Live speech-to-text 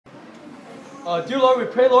Dear Lord, we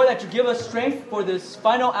pray, Lord, that you give us strength for this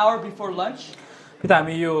final hour before lunch. पिता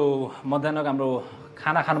हामी यो मध्याहको हाम्रो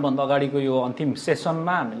खाना खानुभन्दा अगाडिको यो अन्तिम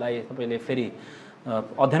सेसनमा हामीलाई तपाईले फेरि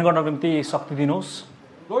अध्ययन गर्नको निम्ति शक्ति दिनुहोस्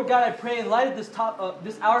Lord God, I pray in light of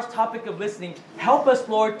this hour's topic of listening, help us,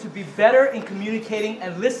 Lord, to be better in communicating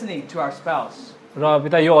and listening to our spouse. र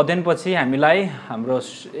पिता यो अध्ययनपछि हामीलाई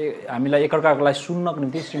एकअर्कालाई सुन्नको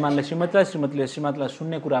निम्ति श्रीमानले श्रीमतीले श्रीमतीलाई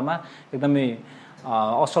सुन्ने कुरामा एकदमै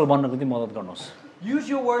असल बन्नको निम्ति मद्दत गर्नुहोस् Use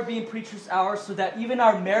your word being preached this hour so that even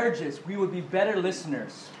our marriages we would be better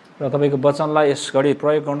listeners. र तपाईको वचनलाई यस घडी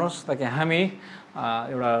प्रयोग गर्नुहोस् ताकि हामी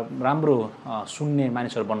एउटा राम्रो सुन्ने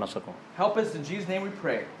मानिसहरू बन्न सकौं Help us in Jesus name we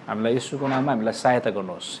pray. हामीलाई येशूको नाममा हामीलाई सहायता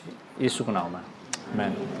गर्नुहोस् येशूको नाममा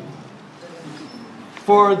आमेन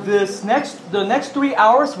For the next 3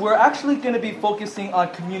 hours we're actually going to be focusing on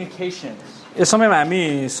communications. यस समयमा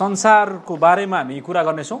हामी संसारको बारेमा हामी कुरा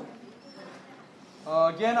गर्ने छौं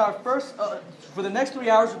Again, for the next 3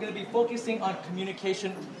 hours, we're going to be focusing on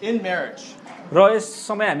communication in marriage. र यस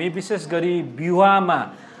समय हामी विशेष गरी विवाहमा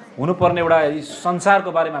हुनुपर्ने एउटा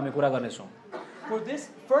संसारको बारेमा हामी कुरा गर्ने छौं For this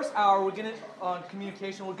first hour, on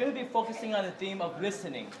communication, we're going to be focusing on the theme of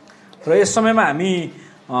listening. र यस समयमा हामी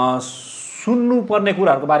सुन्नुपर्ने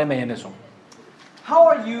कुराहरुको बारेमा हेर्ने छौं How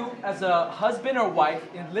are you as a husband or wife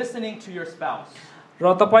in listening to your spouse?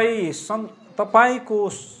 र तपाईको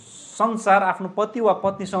संसार आफ्नो पति वा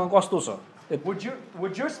पत्नीसँग कस्तो छ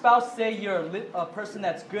Would your spouse say you're a person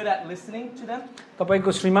that's good at listening to them?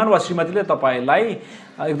 तपाईको श्रीमान वा श्रीमतीले तपाईलाई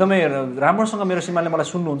एकदमै राम्रोसँग मेरो श्रीमानले मलाई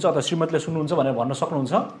सुन्नुहुन्छ अथवा श्रीमतीले सुन्नुहुन्छ भनेर भन्न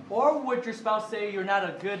सक्नुहुन्छ Or would your spouse say you're not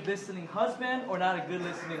a good listening husband or not a good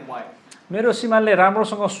listening wife? मेरो श्रीमानले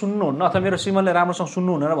राम्रोसँग सुन्नुहुन्न अथवा मेरो श्रीमानले राम्रोसँग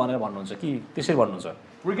सुन्नुहुन्न भनेर भन्नुहुन्छ कि त्यसरी भन्नुहुन्छ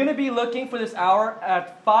We're going to be looking for this hour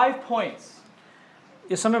at 5 points.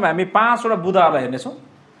 यस समयमा हामी 5 वटा बुँदाहरुलाई हेर्ने छौं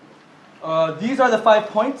These are the 5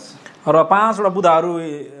 points. र 5 वटा बुँदाहरु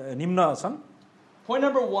निम्न छन् Point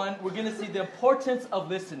number 1, we're going to see the importance of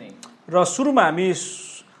listening. र सुरुमा हामी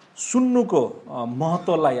सुन्नुको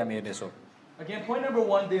महत्त्वलाई हामी हेर्ने छौं Again, point number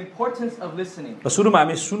 1, the importance of listening. र सुरुमा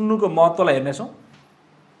हामी सुन्नुको महत्त्वलाई हेर्ने छौं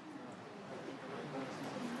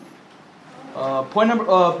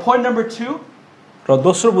Point number 2 र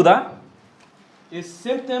दोस्रो बुँदा is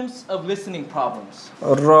symptoms of listening problems.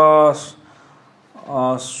 र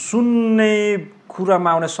सुन्ने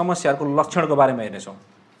कुरामा आउने समस्याहरुको लक्षणको बारेमा हेर्ने छौं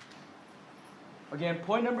Again,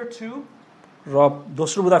 point number 2 र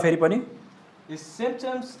दोस्रो बुँदा फेरि पनि is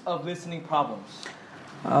symptoms of listening problems.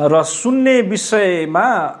 र सुन्ने विषयमा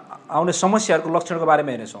आउने समस्याहरुको लक्षणको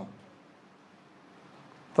बारेमा हेर्ने छौं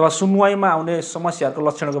अथवा सुनवाईमा आउने समस्याहरुको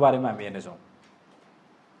लक्षणको बारेमा हामी हेर्ने छौं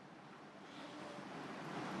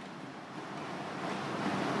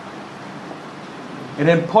And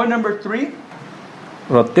then point number 3,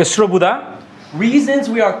 र तेस्रो बुँदा reasons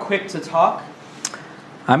we are quick to talk.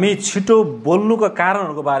 हामी छिटो बोल्नुको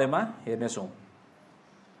कारणहरुको बारेमा हेर्ने छौं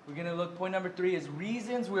We're going to look, point number 3 is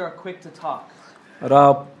reasons we are quick to talk. र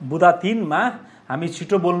बुँदा 3 मा हामी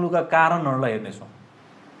छिटो बोल्नुका कारणहरुलाई हेर्ने छौं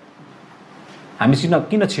हामी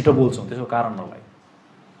किन छिटो बोल्छौं त्यसको कारणहरुलाई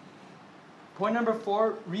Point number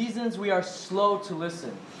 4, reasons we are slow to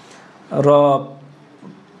listen. र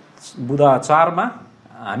बुँदा 4 मा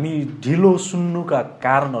हामी ढिलो सुन्नुका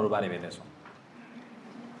कारणहरु बारे हेर्ने छौं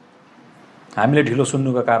हामीले ढिलो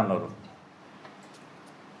सुन्नुका कारणहरु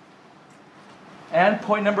And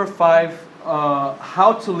point number 5,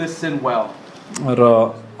 how to listen well. र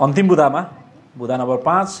अन्तिम बुँदामा बुँदा नम्बर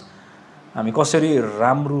 5 हामी कसरी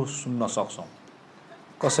राम्रो सुन्न सक्छौं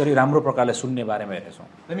कसरी राम्रो प्रकारले सुन्ने बारेमा हेर्ने छौं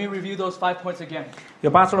Let me review those 5 points again.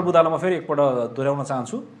 यो 5 वटा बुँदालाई म फेरि एकपल्ट दोहोर्याउन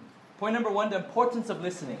चाहन्छु Point number 1, the importance of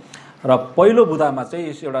listening. र पहिलो बुँदामा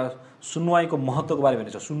चाहिँ एउटा सुनवाईको महत्त्वको बारेमा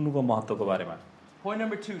हेर्ने छ सुन्नुको महत्त्वको बारेमा Point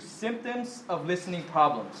number 2, symptoms of listening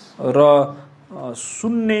problems. र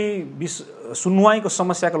सुनवाईको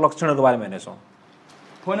समस्याको लक्षणहरुको बारेमा हेर्ने छौं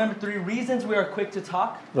Point number 3, reasons we are quick to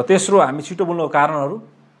talk. र तेस्रो हामी छिटो बोल्नुको कारणहरु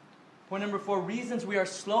Point number 4, reasons we are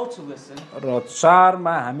slow to listen. र 4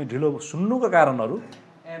 मा हामी ढिलो सुन्नुको कारणहरु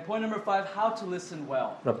And point number 5, how to listen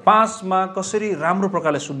well. र 5 मा कसरी राम्रो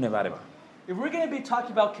प्रकारले सुन्ने बारेमा If we're going to be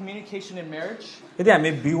talking about communication in marriage, यदि हामी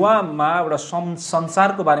विवाहमा एउटा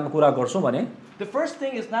संसारको बारेमा कुरा गर्छौं भने the first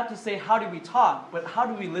thing is not to say how do we talk, but how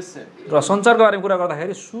do we listen. र संसारको बारेमा कुरा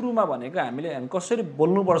गर्दाखेरि सुरुमा भनेको हामी कसरी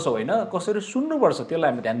बोल्नु पर्छ होइन कसरी सुन्नु पर्छ त्यसलाई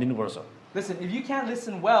हामी ध्यान दिनु पर्छ Listen, if you can't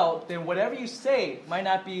listen well, then whatever you say might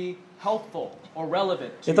not be helpful or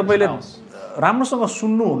relevant to your तपाईले spouse. राम्रोसँग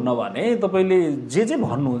सुन्नुहुन्न भने तपाईले जे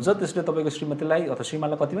भन्नुहुन्छ त्यसले तपाईको श्रीमतीलाई अथवा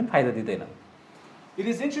श्रीमानलाई कति पनि फाइदा दिदैन It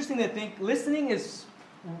is interesting to think listening is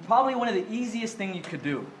probably one of the easiest thing you could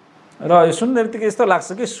do. र यो सुन्ने बित्तिकै यस्तो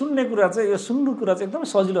लाग्छ कि सुन्ने कुरा चाहिँ यो सुन्नु कुरा चाहिँ एकदमै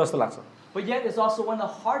सजिलो जस्तो लाग्छ But yet it's also one of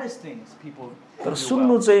the hardest things people तर do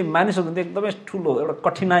सुन्नु well. चाहिँ मानिसहरूको निम्ति एकदमै ठुलो एउटा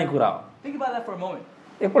कठिनाइ कुरा हो Think about that for a moment.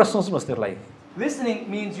 एकपल्ट सोच्नुहोस् त्यसलाई Listening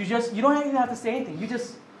means you don't even have to say anything. You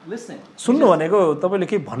just listen. सुन्नु भनेको तपाईँले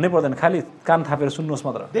केही भन्नै पर्दैन खालि कान थापेर सुन्नुहोस्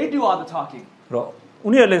मात्र They do all the talking. र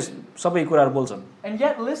उनीहरूले सबै कुराहरू बोल्छन् And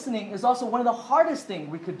yet listening is also one of the hardest things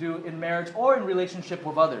we could do in marriage or in relationship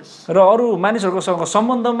with others. र अरू मानिसहरूकोसँग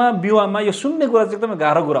सम्बन्धमा विवाहमा यो सुन्ने कुरा चाहिँ एकदमै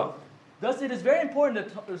गाह्रो कुरा हो Thus, it is very important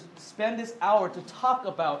to spend this hour to talk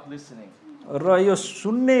about listening. र यो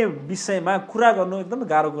सुन्ने विषयमा कुरा गर्नु एकदमै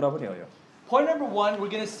गाह्रो कुरा पनि हो यो Point number one, we're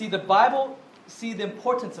going to see the Bible, see the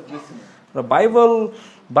importance of listening. र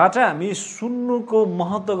बाइबलबाट हामी सुन्नुको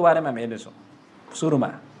महत्त्वको बारेमा हामी हेर्नेछौँ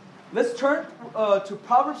सुरुमा Let's turn to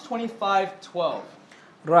Proverbs 25:12.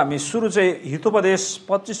 र हामी सुरु चाहिँ हितोपदेश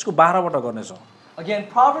 25 को 12 बाट गर्नेछौँ Again,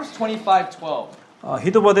 Proverbs 25:12.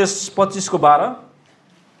 हितोपदेश 25 को 12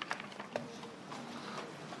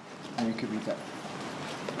 You could read that.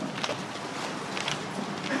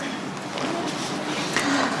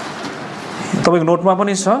 तपाईको नोटमा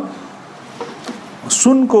पनि छ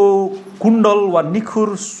सुनको कुण्डल वा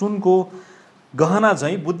निखुर सुनको गहना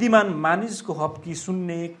झैं बुद्धिमान मानिसको हप्की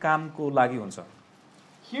सुन्ने कानको लागि हुन्छ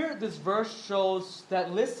Here, this verse shows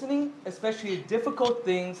that listening, especially difficult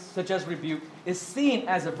things such as rebuke, is seen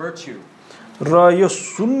as a virtue. र यो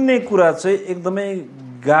सुन्ने कुरा चाहिँ एकदमै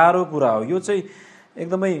गाह्रो कुरा हो यो चाहिँ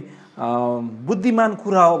एकदमै बुद्धिमान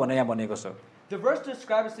कुरा हो भनेर यहाँ भनेको छ The verse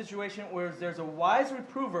describes a situation where there's a wise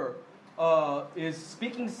reprover is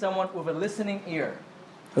speaking to someone with a listening ear.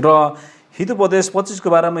 र हितोपदेश 25 को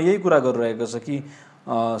 12 मा यही कुरा गरिरहेको छ कि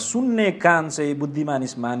सुन्ने कान चाहिँ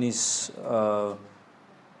बुद्धिमानिस मानिस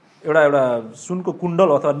एउटा सुनको कुण्डल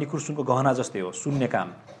अथवा निखुर सुनको गहना जस्तै हो सुन्ने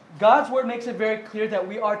कान God's word makes it very clear that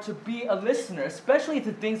we are to be a listener, especially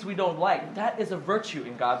to things we don't like. That is a virtue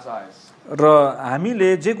in God's eyes. र हामीले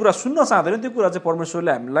जे कुरा सुन्न चाहदैनौँ त्यो कुरा चाहिँ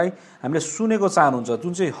परमेश्वरले हामीले सुनेको चाहनुहुन्छ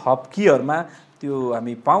जुन चाहिँ हप्कीहरुमा त्यो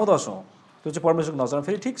हामी पाउँदछौँ त्यो चाहिँ परमेश्वरको नजरमा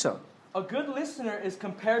फेरि ठीक छ A good listener is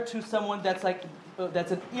compared to someone that's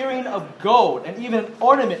an earring of gold and even an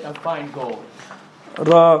ornament of fine gold.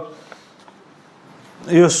 र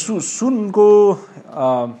यो सुनको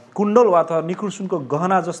कुण्डल वा अथवा निखुर सुनको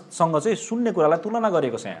गहना जसँग चाहिँ सुन्ने कुरालाई तुलना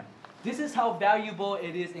गरेको छ यहाँ This is how valuable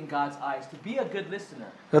it is in God's eyes to be a good listener.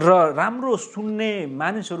 र राम्रो सुन्ने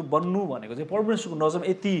मानिसहरू बन्नु भनेको चाहिँ परमेश्वरको नजरमा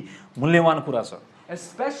यति मूल्यवान कुरा छ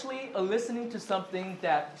Especially listening to something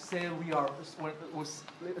that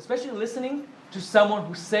especially listening to someone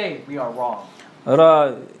who say we are wrong. र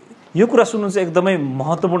यो कुरा सुन्नु चाहिँ एकदमै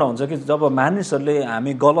महत्त्वपूर्ण हुन्छ कि जब मानिसहरूले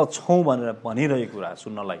हामी गलत छौं भनेर भनिरहेको कुरा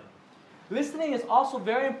सुन्नलाई Listening is also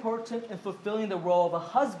very important in fulfilling the role of a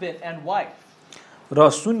husband and wife. र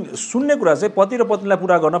सुन्ने कुरा चाहिँ पति र पत्नीलाई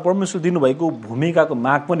पूरा गर्न परमेश्वर दिनुभएको भूमिकाको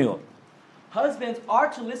माग पनि हो Husbands are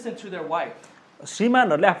to listen to their wife.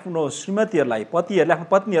 श्रीमानहरूले आफ्नो श्रीमतीहरूलाई पतिहरूले आफ्नो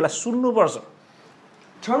पत्नीहरूलाई सुन्नुपर्छ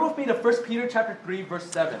Turn with me to 1 Peter chapter 3 verse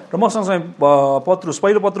 7. र म सँगसँगै पत्रुस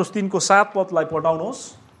पहिलो पत्रुस 3 को 7 पदलाई पढाउनुहोस्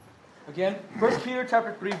Again, 1 Peter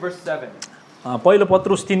chapter 3 verse 7. पहिलो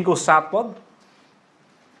पत्रुस 3 को 7 पद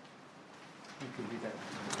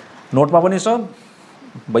नोटमा पनि छ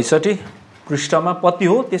 62 पृष्ठमा पति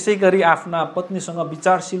हो त्यसैगरी आफ्ना पत्नीसँग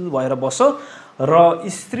विचारशील भएर बस र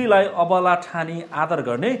स्त्रीलाई अबला ठानी आदर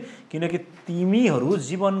गर्ने किनकि तिमीहरू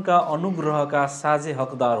जीवनका अनुग्रहका साझे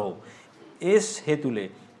हकदार हो यस हेतुले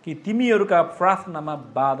कि तिमीहरूका प्रार्थनामा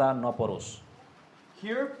बाधा नपरोस्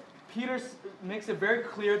Here Peter makes it very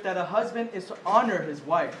clear that a husband is to honor his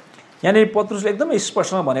wife. यानी पत्रुसले एकदमै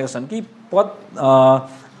स्पष्टमा भनेका छन् कि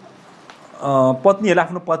पत्नीहरूले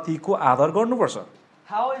आफ्नो पतिको आदर गर्नुपर्छ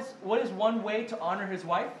What is one way to honor his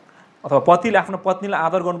wife? अथवा पतिले आफ्नो पत्नीलाई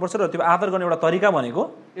आदर गर्नुपर्छ र त्यो आदर गर्ने एउटा तरिका भनेको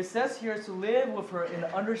It says here to live with her in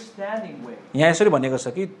an understanding way. यहाँ यसरी भनेको छ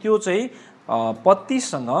कि त्यो चाहिँ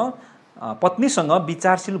पत्नीसँग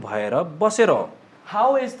विचारशील भएर बसेर हो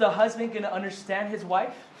How is the husband going to understand his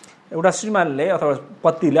wife? एउटा श्रीमानले अथवा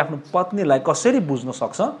पतिले आफ्नो पत्नीलाई कसरी बुझ्न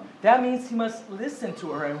सक्छ That means he must listen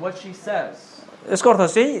to her and what she says. यसको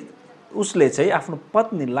अर्थ चाहिँ उसले चाहिँ आफ्नो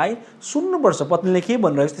पत्नीलाई सुन्नुपर्छ पत्नीले के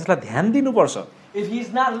भनिरहेको छ त्यसलाई ध्यान दिनुपर्छ If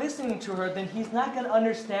he's not listening to her, then he's not going to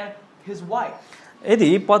understand his wife.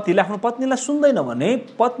 यदि पतिले आफ्नो पत्नीलाई सुन्दैन भने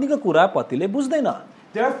पत्नीको कुरा पतिले बुझ्दैन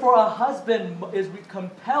Therefore, a husband is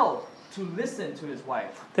compelled to listen to his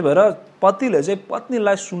wife. त्यही भएर पतिले चाहिँ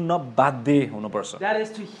पत्नीलाई सुन्न बाध्य हुनुपर्छ That is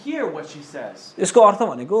to hear what she says. यसको अर्थ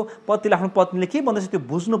भनेको पतिले आफ्नो पत्नीले के भन्दैछ त्यो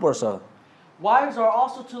बुझ्नुपर्छ Wives are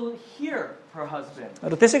also to hear her husband.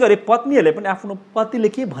 र त्यसैगरी पत्नीहरूले पनि आफ्नो पतिले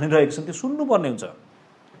के भनिरहेको छन् त्यो सुन्नुपर्ने हुन्छ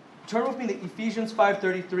Turn with me to Ephesians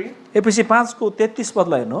 5:33. एफिसी 5 को 33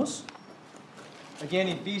 पदलाई हेर्नुहोस्। Again,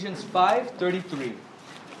 Ephesians 5:33.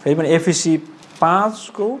 फेरि पनि एफिसी 5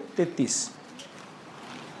 को 33।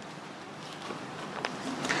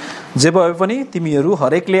 जे भए पनि तिमीहरू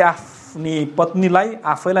हरेकले आफ्नी पत्नीलाई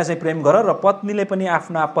आफैलाई चाहिँ प्रेम गर र पत्नीले पनि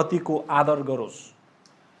आफ्ना पतिको आदर गरोस्।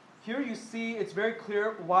 Here you see it's very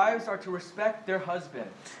clear wives are to respect their husband.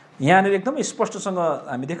 यहाँनिर एकदमै स्पष्टसँग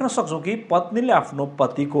हामी देख्न सक्छौँ कि पत्नीले आफ्नो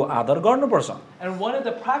पतिको आदर गर्नुपर्छ। And one of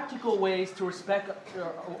the practical ways to respect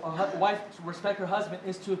a wife to respect her husband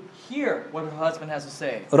is to hear what her husband has to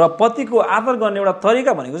say. र पतिको आदर गर्ने एउटा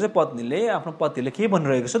तरिका भनेको चाहिँ पत्नीले आफ्नो पतिले के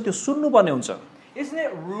भनिरहेको छ त्यो सुन्नुपर्ने हुन्छ। Isn't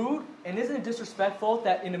it rude and isn't it disrespectful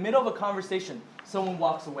that in the middle of a conversation someone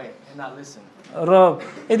walks away and not listen? र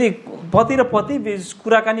यदि पति र पति बीच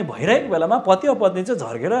कुराकानी भइरहेको बेलामा पति र पत्नी चाहिँ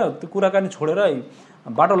झर्केर त्यो कुराकानी छोडेर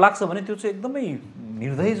बाटो लाग्छ भने त्यो चाहिँ एकदमै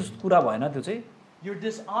निर्दयी कुरा भएन त्यो चाहिँ। You're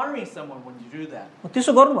dishonoring someone when you do that.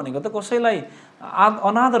 त्यसो गर्नु भनेको त कसैलाई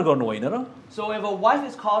अनादर गर्नु होइन र। So if a wife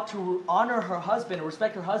is called to honor her husband,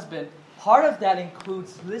 respect her husband, part of that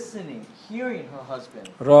includes listening, hearing her husband.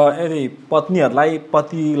 र यदि पत्नीहरूलाई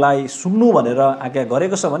पतिलाई सुन्नु भनेर आज्ञा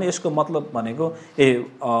गरेको छ भने यसको मतलब भनेको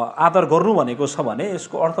आदर गर्नु भनेको छ भने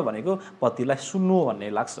यसको अर्थ भनेको पतिलाई सुन्नु भन्ने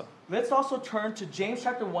लाग्छ। Let's also turn to James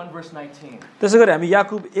chapter 1 verse 19. त्यसैगरी हामी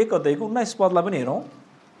याकुब 1 अध्यायको 19 पदलाई पनि हेरौँ।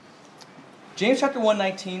 James chapter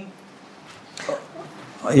 1:19.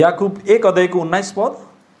 याकुब 1 अध्यायको 19 पद।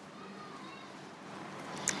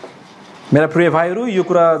 मेरा प्रिय भाइहरू यो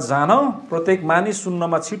कुरा जान प्रत्येक मानिस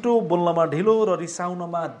सुन्नमा छिटो, बोल्नमा ढिलो र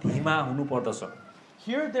रिसाउनमा धीमा हुनु पर्दछ।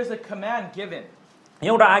 Here there's a command given.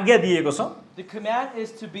 एउटा आज्ञा दिएको छ। The command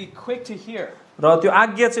is to be quick to hear. र त्यो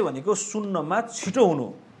आज्ञा चाहिँ भनेको सुन्नमा छिटो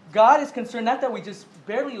हुनु। God is concerned not that we just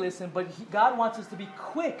barely listen, but God wants us to be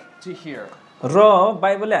quick to hear. र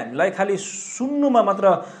बाइबलले हामीलाई खालि सुन्नुमा मात्र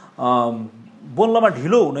बोल्नमा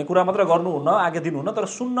ढिलो हुने कुरा मात्र गर्नुहुन्न, आज्ञा दिनुहुन्न, तर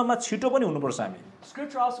सुन्नमा छिटो पनि हुनुपर्छ हामी।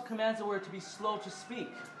 Scripture also commands that we're to be slow to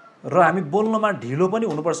speak. र हामी बोल्नमा ढिलो पनि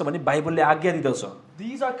हुनुपर्छ भन्ने बाइबलले आज्ञा दिँदछ।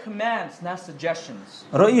 These are commands, not suggestions.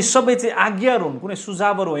 र यी सबै चाहिँ आज्ञाहरू हुन्, कुनै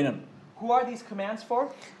सुझावहरू होइनन्। Who are these commands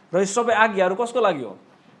for? र यी सबै आज्ञाहरू कसको लागि हो?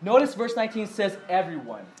 Notice verse 19 says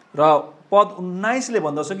everyone. र पद 19 ले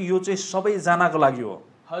भन्दछ कि यो चाहिँ सबैजनाको लागि हो।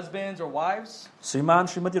 Husbands or wives, श्रीमान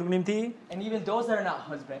श्रीमतीहरूको निम्ति and even those that are not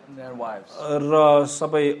husbands and wives. र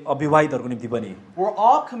सबै अविवाहितहरूको निम्ति पनि। We're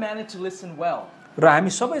all commanded to listen well. र हामी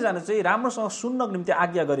सबैजना चाहिँ राम्रोसँग सुन्नको निम्ति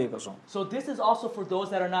आज्ञा गरिएको छौँ। So this is also for those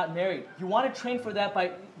that are not married. You want to train for that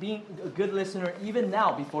by being a good listener even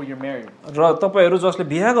now before you're married. र तपाईहरु जसले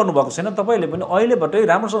बिहे गर्नुभएको छैन तपाईले पनि अहिलेबाटै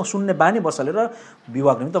राम्रोसँग सुन्ने बानी बसालेर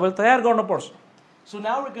विवाहको निम्ति तपाईले तयार गर्नुपर्छ। So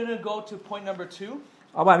now we're going to go to point number 2.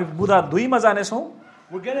 अब हामी बुँदा 2 मा जाने छौं।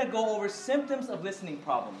 We're going to go over symptoms of listening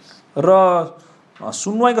problems. र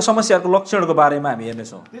सुन्नुवाईको समस्याहरुको लक्षणको बारेमा हामी हेर्ने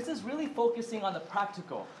छौं। This is really focusing on the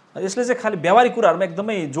practical. यसले चाहिँ खाली व्यावहारिक कुराहरुमा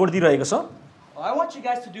एकदमै जोड दिइरहेको छ। I want you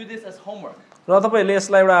guys to do this as homework. र तपाईले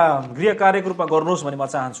यसलाई एउटा गृह कार्यको रूपमा गर्नुहोस् भन्ने म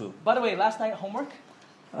चाहन्छु। By the way, last night homework?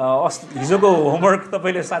 हिजोको होमवर्क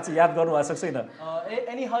तपाईले साच्चै याद गर्नु भएको छ छैन?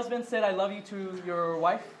 Any husband said I love you to your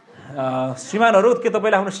wife? श्रीमानहरु के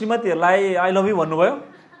तपाईले आफ्नो श्रीमतीहरुलाई I love you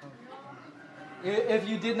भन्नुभयो? If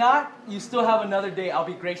you did not, you still have another day. I'll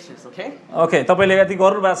be gracious, okay? Okay, तपाईले यति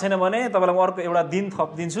गर्नु भएको छैन भने तपाईलाई म अर्को एउटा दिन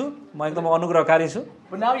थप दिन्छु। म एकदम अनुग्रहकारी छु।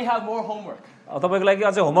 But now you have more homework. तपाईको लागि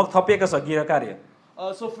अझै होमवर्क थपिएको छ गृह कार्य।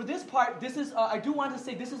 So for this part, this is I do want to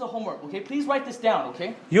say this is a homework, okay? Please write this down,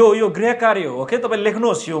 okay? यो गृह कार्य हो, ओके? तपाईले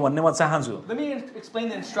लेख्नुहोस् यो भन्ने म चाहन्छु। Let me explain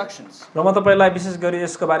the instructions. र म तपाईलाई विशेष गरी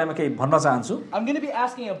यसको बारेमा केही भन्न चाहन्छु। I'm going to be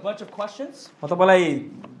asking a bunch of questions. म तपाईलाई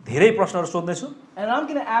धेरै प्रश्नहरु सोध्ने छु। And I'm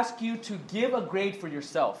going to ask you to give a grade for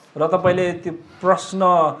yourself. र तपाईले त्यो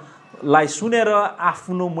प्रश्नलाई सुनेर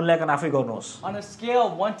आफ्नो मूल्याङ्कन आफै गर्नुहोस्। On a scale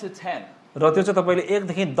of 1 to 10. र त्यो चाहिँ तपाईले 1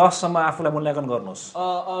 देखि 10 सम्म आफूलाई मूल्याङ्कन गर्नुहोस्।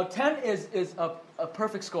 10 is a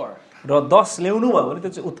perfect score. र 10 ल्याउनु भयो भने त्यो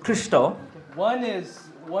चाहिँ उत्कृष्ट हो। 1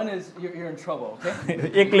 is you're in trouble, okay?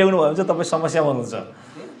 1 ल्याउनु भयो भने चाहिँ तपाई समस्यामा हुनुहुन्छ।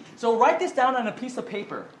 So write this down on a piece of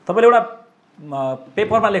paper. तपाईले एउटा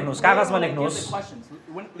पेपरमा लेख्नुहोस्, कागजमा लेख्नुहोस्।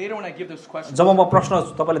 Later when I give those questions. जब म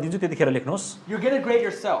प्रश्न तपाईलाई दिन्छु त्यतिखेर लेख्नुहोस्। You're going to grade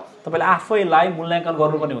yourself. तपाईले आफैलाई मूल्याङ्कन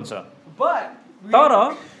गर्नुपर्ने हुन्छ। But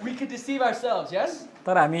तर we could deceive ourselves, yes?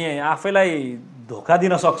 तर हामी आफैलाई धोका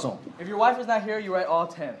दिन सक्छौं। If your wife is not here, you write all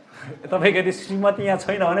 10. तपाईको यदि श्रीमती यहाँ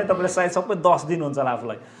छैन भने तपाईले सायद सबै 10 दिनुहुन्छ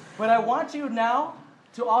आफूलाई। But I want you now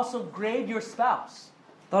to also grade your spouse.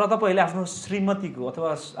 तर तपाईले आफ्नो श्रीमतीको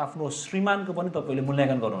अथवा आफ्नो श्रीमानको पनि तपाईले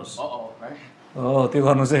मूल्याङ्कन गर्नुहोस्। Right? त्यो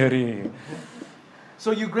गर्नु चाहिँ हेरी। So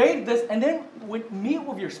you grade this and then meet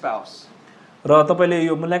with your spouse. र तपाईले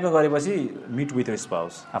यो मूल्याङ्कन गरेपछि meet with your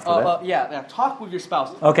spouse after that. Yeah, talk with your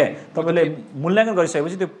spouse. Okay, तपाईले मूल्याङ्कन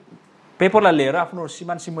गरिसकेपछि त्यो पेपरलाई लिएर आफ्नो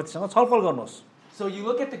श्रीमान श्रीमतीसँग छलफल गर्नुहोस्. So you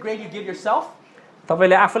look at the grade you give yourself.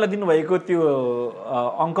 तपाईले आफूलाई दिनुभएको त्यो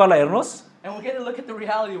अङ्कलाई हेर्नुहोस्. And we're going to look at the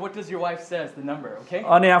reality. What does your wife says, the number, okay?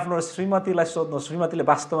 अनि आफ्नो श्रीमतीलाई सोध्नुहोस् श्रीमतीले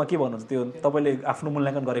वास्तवमा के भन्नुहुन्छ त्यो तपाईले आफ्नो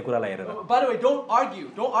मूल्याङ्कन गरेको कुरालाई हेरेर. By the way, don't argue.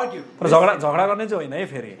 Don't argue. तर झगडा गर्ने चाहिँ होइन है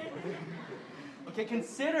फेरि. Okay,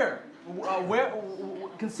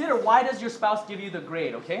 consider why does your spouse give you the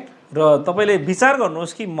grade, okay? र तपाईले विचार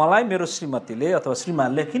गर्नुहोस् कि मलाई मेरो श्रीमतीले अथवा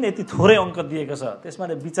श्रीमानले किन यति थोरै अङ्क दिएको छ त्यसमा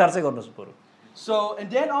विचार चाहिँ गर्नुहोस् बरु. So, and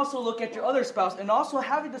then also look at your other spouse and also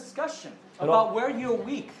have a discussion about where you're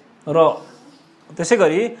weak. र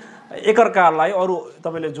त्यसैगरी एकअर्कालाई अरु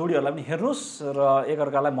तपाईले जोडीहरुलाई पनि हेर्नुस् र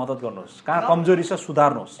एकअर्कालाई मद्दत गर्नुस् कहाँ कमजोरी छ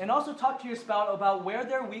सुधार्नुस्. And also talk to your spouse about where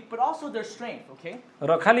they're weak but also their strength, okay?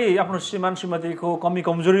 र खाली आफ्नो श्रीमान श्रीमतीको कमी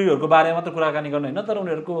कमजोरीहरुको बारेमा मात्र कुराकानी गर्नु हैन तर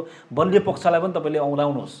उनीहरुको बलियो पक्षलाई पनि तपाईले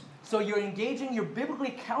औलाउनुस्. So you're engaging, you're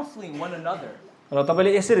biblically counseling one another. र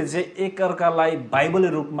तपाईले यसरी चाहिँ एकअर्कालाई बाइबलले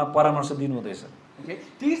रूपमा परामर्श दिनु हुँदैछ. Okay?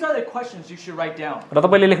 These are the questions you should write down. र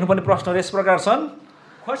तपाईले लेख्नुपर्ने प्रश्नहरु यस प्रकार छन्.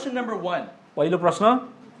 Question number 1. पहिलो प्रश्न,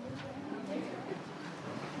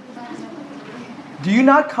 do you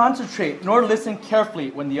not concentrate nor listen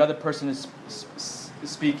carefully when the other person is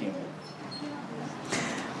speaking?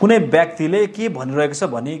 कुनै व्यक्तिले के भनिरहेको छ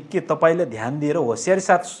भने के तपाईले ध्यान दिएर होशियारी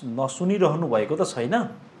साथ नसुनिरहनु भएको त छैन?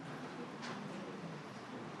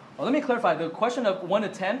 Well, let me clarify. The question of 1 to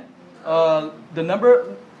 10, the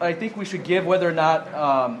number I think we should give whether or not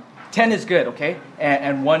 10 is good, okay?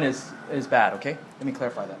 And 1 is bad, okay? Let me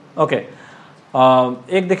clarify that. Okay.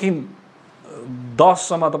 1 देखि 10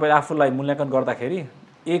 सम्म तपाईले आफूलाई मूल्याङ्कन गर्दाखेरि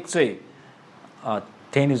 1 चाहिँ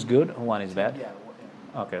 10 is good, 1 is bad. Yeah.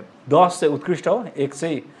 Okay. 10 चाहिँ उत्कृष्ट हो, 1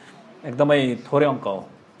 चाहिँ एकदमै थोरै अङ्क हो.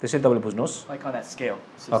 त्यसै तपाईले बुझ्नुहोस्. Like on that scale.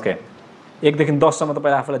 Okay. 1 देखि 10 सम्म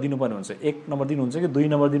तपाईले आफूलाई दिनुपर्ने हुन्छ. 1 नम्बर दिनुहुन्छ कि 2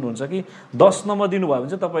 नम्बर दिनुहुन्छ कि 10 नम्बर दिनुभयो भने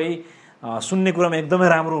चाहिँ तपाई सुन्ने कुरामा एकदमै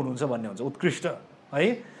राम्रो हुनुहुन्छ भन्ने हुन्छ. उत्कृष्ट है.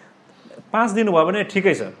 5 दिनुभयो भने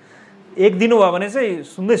ठिकै छ. 1 दिनुभयो भने चाहिँ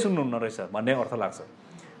सुन्दै सुन्नुहुन्न रहेछ भन्ने अर्थ लाग्छ.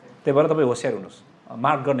 त्यही भएर तपाई होशियार हुनुहोस्.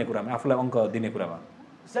 मार्क गर्ने कुरामा आफूलाई अङ्क दिने कुरामा.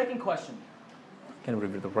 Second question. Can you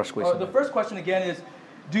repeat the first question? The first question again is,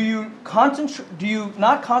 do you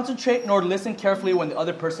not concentrate nor listen carefully when the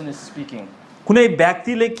other person is speaking? कुनै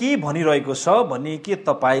व्यक्तिले के भनिरहेको छ भने के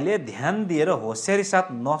तपाईले ध्यान दिएर होशियारी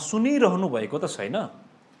साथ नसुनिरहनु भएको त छैन?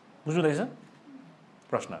 बुझ्नुहुँदैछ?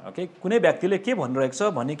 प्रश्न. ओके. कुनै व्यक्तिले के भनिरहेको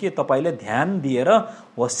छ भने के तपाईले ध्यान दिएर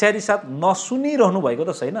होशियारी साथ नसुनिरहनु भएको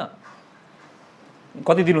त छैन?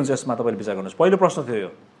 कति दिनुहुन्छ यसमा तपाईले विचार गर्नुस्. पहिलो प्रश्न थियो यो.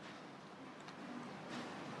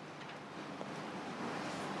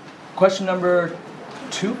 Question number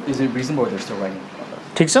 2, is it reasonable or they're still writing?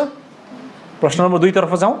 ठीक छ? प्रश्न नम्बर 2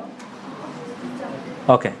 तर्फ जाउँ.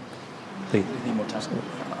 Okay.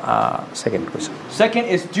 Second question. Second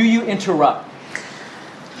is, do you interrupt?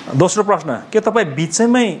 दोस्रो प्रश्न, के तपाई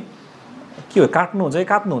बीचैमै के हो काट्नुहुन्छ है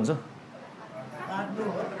काट्नुहुन्छ?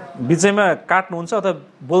 बीचैमा काट्नुहुन्छ अथवा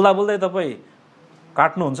बोल्दा बोल्दै तपाई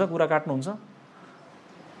काट्नुहुन्छ कुरा काट्नुहुन्छ?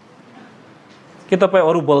 के तपाई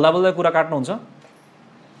अरु बोल्दा बोल्दै कुरा काट्नुहुन्छ?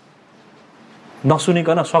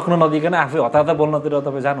 नसुनिकन सक्न नदिकन आफै हतार बोल्नतिर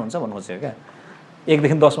तपाई जानुहुन्छ भन्नु खोजेको क्या? 1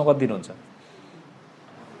 देखि 10 मा कति दिनुहुन्छ?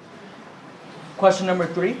 Question number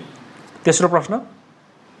 3. तेस्रो प्रश्न,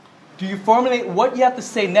 do you formulate what you have to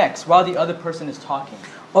say next while the other person is talking?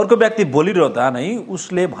 अर्को व्यक्ति बोलिरहँदा नै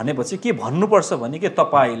उसले भनेपछि के भन्नुपर्छ भने के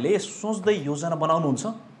तपाईले सोच्दै योजना बनाउनुहुन्छ?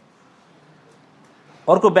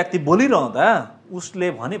 अर्को व्यक्ति बोलिरहँदा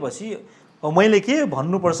उसले भनेपछि मैले के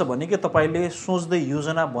भन्नुपर्छ भने के तपाईले सोच्दै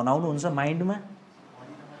योजना बनाउनुहुन्छ माइन्डमा?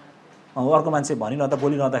 अर्को मान्छे भनिरहँदा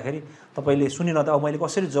बोलिरहँदाखेरि तपाईले सुनिरहँदा मैले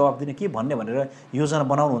कसरी जवाफ दिने के भन्ने भनेर योजना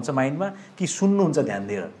बनाउनुहुन्छ माइन्डमा कि सुन्नुहुन्छ ध्यान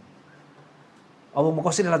दिएर? अब म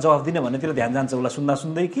कसरीलाई जवाफ दिने भन्नेतिर ध्यान जान्छ उलाई सुन्दा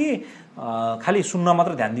सुन्दै कि खाली सुन्न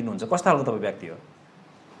मात्र ध्यान दिनुहुन्छ? कस्तो खालको तपाई व्यक्ति हो?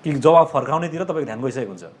 कि जवाफ फर्काउनेतिर तपाईको ध्यान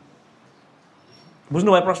गइसकेको हुन्छ?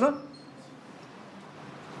 बुझ्नु भयो प्रश्न?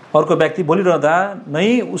 अर्को व्यक्ति बोलिरहँदा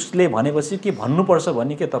नै उसले भनेपछि के भन्नुपर्छ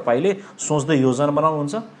भने के तपाईले सोच्दै योजना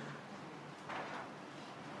बनाउनुहुन्छ?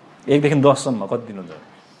 1 देखि 10 सम्म कति दिनुहुन्छ?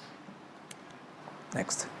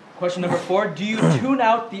 Next. Question number 4, do you tune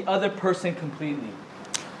out the other person completely?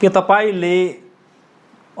 के तपाईले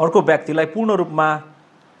अर्को व्यक्तिलाई पूर्ण रूपमा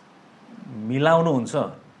मिलाउनुहुन्छ?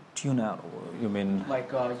 Tune out, you mean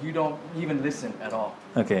like you don't even listen at all?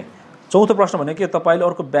 Okay. चौथो प्रश्न भने के तपाईले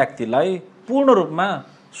अर्को व्यक्तिलाई पूर्ण रूपमा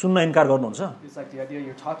सुन्न इन्कार गर्नुहुन्छ? It's like the idea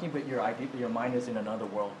you're talking but your mind is in another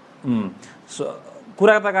world.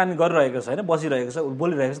 कुराकानी गरिरहेको छ हैन, बसिरहेको छ,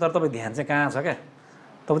 बोलिरहेको छ तर तपाई ध्यान चाहिँ कहाँ छ के?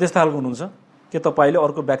 तपाई त्यस्तो खालको हुनुहुन्छ? के तपाईले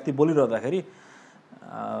अर्को व्यक्ति बोलिरहँदाखेरि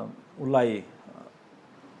उसलाई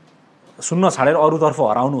सुन्न छाडेर अरूतर्फ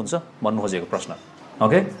हराउनुहुन्छ भन्नु खोजेको प्रश्न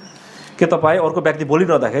ओके के तपाईँ अर्को व्यक्ति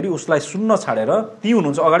बोलिरहँदाखेरि उसलाई सुन्न छाडेर ती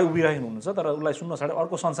हुनुहुन्छ अगाडि उभिरहेको हुनुहुन्छ तर उसलाई सुन्न छाडेर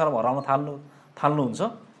अर्को संसारमा हराउन थाल्नुहुन्छ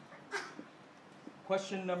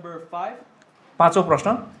Question number 5. पाँचौं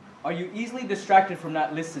प्रश्न Are you easily distracted from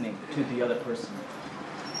not listening to the other person?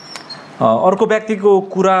 अर्को व्यक्तिको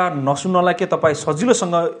कुरा नसुन्नलाई के तपाईँ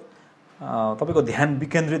सजिलोसँग तपाईको ध्यान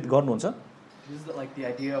विकेन्द्रित गर्नुहुन्छ This is like the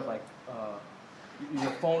idea of like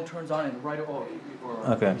your phone turns on and right or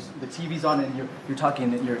Okay. the TV's on and you're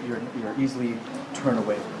talking and you're easily turned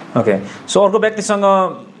away. Okay so अर्को व्यक्तिसँग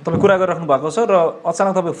तपाईँ कुरा गरिराख्नु भएको छ र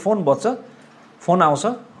अचानक तपाईँ फोन बज्छ फोन आउँछ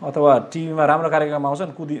अथवा टिभीमा राम्रो कार्यक्रम आउँछ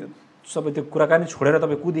अनि सबै त्यो कुराकानी छोडेर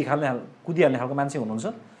तपाईँ कुदिहाल्ने खालको मान्छे हुनुहुन्छ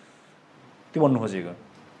त्यो भन्नु खोजेको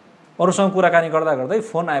अरूसँग कुराकानी गर्दा गर्दै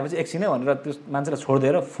फोन आएपछि एकछिनै भनेर त्यो मान्छेलाई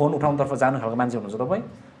छोडिदिएर फोन उठाउनतर्फ जानु खालको मान्छे हुनुहुन्छ तपाईँ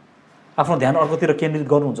आफ्नो ध्यान अर्कोतिर केन्द्रित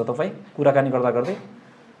गर्नुहुन्छ तपाईँ कुराकानी गर्दा गर्दै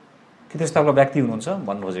के त्यस्तो खालको व्यक्ति हुनुहुन्छ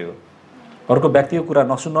भन्नु खोजेको अर्को व्यक्तिको कुरा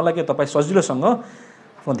नसुन्नलाई के तपाईँ सजिलोसँग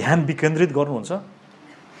आफ्नो ध्यान विकेन्द्रित गर्नुहुन्छ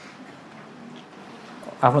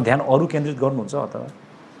आफ्नो ध्यान अरू केन्द्रित गर्नुहुन्छ अथवा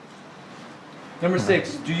Number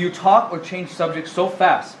 6, do you talk or change subjects so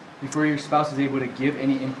fast before your spouse is able to give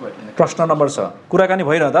any input in the प्रश्न नम्बर 6 कुराकानी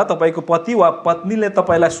भइरहँदा तपाईको पति वा पत्नीले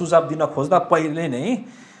तपाईलाई सुझाव दिन खोज्दा पहिले नै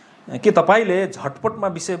के तपाईले झटपटमा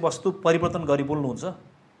विषयवस्तु परिवर्तन गरी बोल्नुहुन्छ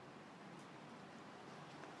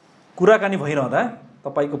कुराकानी भइरहँदा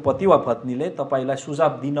तपाईको पति वा पत्नीले तपाईलाई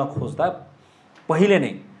सुझाव दिन खोज्दा पहिले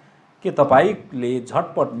नै के तपाईले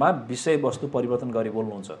झटपटमा विषयवस्तु परिवर्तन गरी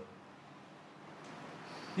बोल्नुहुन्छ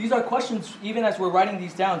These are questions, even as we're writing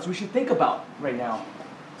these down, so we should think about right now.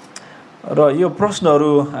 र यो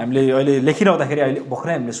प्रश्नहरू हामीले अहिले लेखिरहँदाखेरि अहिले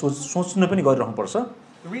भर्खरै हामीले सोच्नु पनि गरिरहनु पर्छ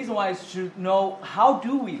The reason why is to know how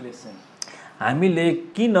do we listen. हामीले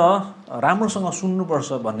किन राम्रोसँग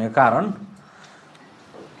सुन्नुपर्छ भन्ने कारण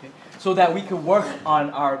So that we can work on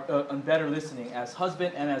our on better listening as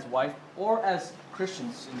husband and as wife or as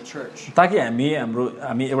Christians in the church. ताकि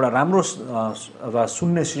हामी एउटा राम्रो अथवा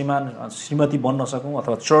सुन्ने श्रीमती बन्न सकौं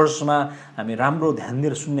अथवा चर्चमा हामी राम्रो ध्यान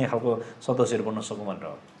दिएर सुन्ने खालको सदस्यहरू बन्न सकौं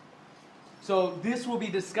भनेर So this will be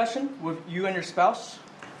discussion with you and your spouse.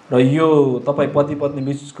 र यो तपाई पति पत्नी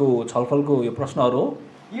बीचको छलफलको यो प्रश्नहरू हो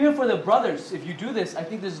Even for the brothers, if you do this, I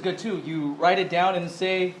think this is good too. You write it down and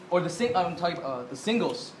say, or I'm talking the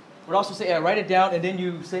singles would also say, write it down and then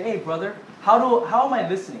you say, hey brother, how am I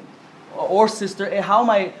listening? Or sister, hey, how am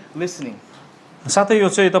I listening? साथै यो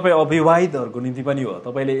चाहिँ तपाई अविवाहितहरुको निम्ति पनि हो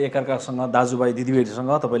तपाईले एकअर्कासँग दाजुभाइ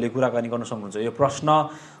दिदीबहिनीसँग तपाईले कुराकानी गर्न सक्नुहुन्छ यो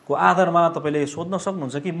प्रश्नको आधारमा तपाईले सोध्न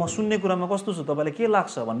सक्नुहुन्छ कि म सुन्ने कुरामा कस्तो छु तपाईलाई के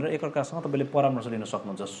लाग्छ भनेर एकअर्कासँग तपाईले परामर्श लिन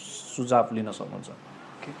सक्नुहुन्छ सुझाव लिन सक्नुहुन्छ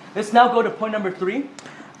Okay. Let's now go to point number 3.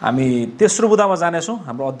 हामी तेस्रो बुदामा जानेछौं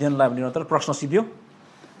हाम्रो अध्ययनलाई निरन्तर प्रश्न सिध्यो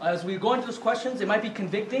As we go into those questions, it might be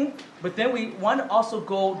convicting, but then we want to also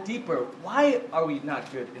go deeper. Why are we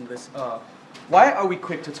not good in this? Why are we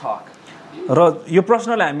quick to talk? र यो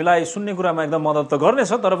प्रश्नले हामीलाई सुन्ने कुरामा एकदम मद्दत त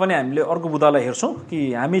गर्नेछ तर पनि हामीले अर्को बुदालाई हेर्छौं कि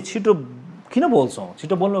हामी छिटो किन बोल्छौं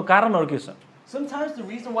छिटो बोल्नुको कारणहरु के छ Sometimes the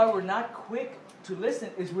reason why we're not quick to listen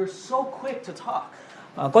is we're so quick to talk.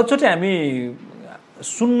 कतिचोटि हामी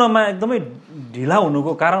सुन्नमा एकदमै ढिला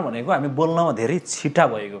हुनुको कारण भनेको हामी बोल्नमा धेरै छिटा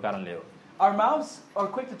भएको कारणले हो Our mouths are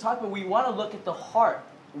quick to talk, but we want to look at the heart.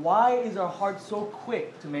 Why is our heart so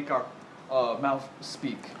quick to make our mouth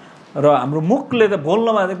speak? र हाम्रो मुखले त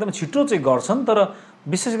बोल्नमा एकदम छिटो चाहिँ गर्छन् तर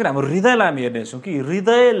विशेष गरी हाम्रो हृदयलाई हामी हेर्नेछौं कि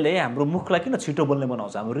हृदयले हाम्रो मुखलाई किन छिटो बोल्ने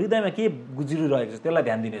बनाउँछ हाम्रो हृदयमा के गुज्रिरहेको छ त्यसलाई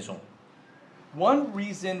ध्यान दिनेछौं One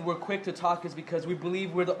reason we're quick to talk is because we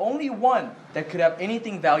believe we're the only one that could have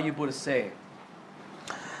anything valuable to say.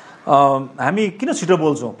 हामी किन छिटो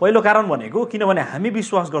बोल्छौं पहिलो कारण भनेको किनभने हामी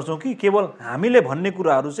विश्वास गर्छौं कि केवल हामीले भन्ने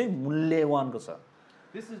कुराहरु चाहिँ मूल्यवानको छ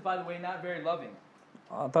This is, by the way, not very loving.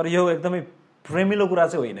 तर यो एकदमै प्रेमिलो कुरा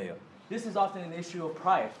चाहिँ होइन यो This is often an issue of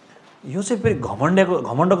pride. यो चाहिँ फेरि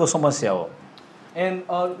घमण्डको समस्या हो And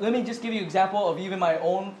let me just give you an example of even my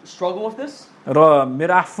own struggle with this. र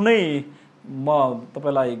मेरो आफ्नै म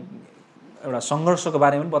तपाईलाई एउटा संघर्षको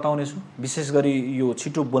बारेमा पनि बताउने छु विशेष गरी यो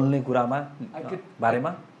छिटो बोल्ने कुरामा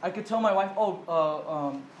बारेमा I could tell my wife,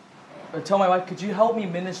 could you help me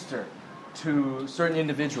minister to certain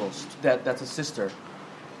individuals that's a sister?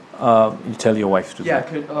 You tell your wife to. Yeah,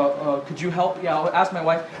 could you help? Yeah, I'll ask my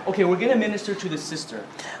wife. Okay, we're going to minister to the sister.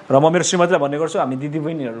 र म मेरो श्रीमतीलाई भन्ने गर्छु हामी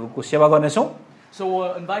दिदीबहिनीहरुको सेवा गर्नेछौं So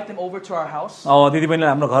we'll invite them over to our house. दिदीबहिनीलाई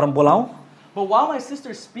हाम्रो घरमा बोलाऊ But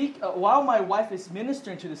while my wife is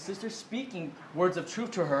ministering to the sister, speaking words of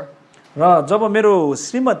truth to her. र जब मेरो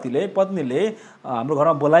श्रीमतीले पत्नीले हाम्रो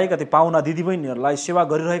घरमा बोलाएका त्यो पाहुना दिदीबहिनीहरूलाई सेवा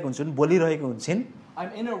गरिरहेको हुन्छन् बोलिरहेको हुन्छन्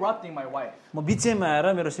I'm interrupting my wife. म बिचैमा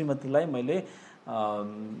आएर मेरो श्रीमतीलाई मैले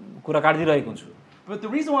कुरा काटिदिरहेको हुन्छु But the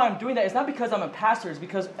reason why I'm doing that is not because I'm a pastor, it's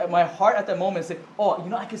because my heart at that moment is like, oh, you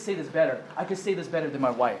know, I could say this better. I could say this better than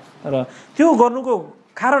my wife. र त्यो गर्नुको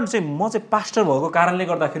कारण चाहिँ म चाहिँ pastor भएको कारणले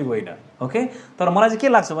गर्दाखेरि होइन ओके तर मलाई चाहिँ के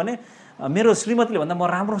लाग्छ भने मेरो श्रीमतीले भन्दा म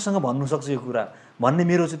राम्रोसँग भन्नु सक्छु यो कुरा भन्ने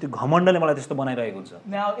मेरो चाहिँ त्यो घमण्डले मलाई त्यस्तो बनाइरहेको हुन्छ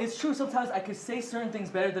Now, it's true sometimes I could say certain things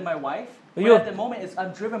better than my wife, but at the moment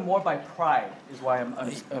I'm driven more by pride is why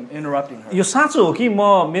I'm interrupting her. यो साँचो हो कि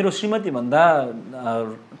म मेरो श्रीमती भन्दा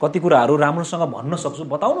कति कुराहरू राम्रोसँग भन्न सक्छु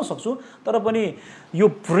बताउन सक्छु तर पनि यो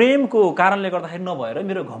प्रेमको कारणले गर्दाखेरि नभएर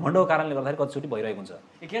मेरो घमण्डको कारणले गर्दाखेरि कतिचोटि भइरहेको हुन्छ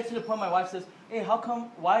It gets to the point my wife says, hey,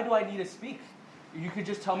 why do I need to speak? You could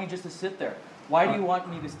just tell me just to sit there. Why do you want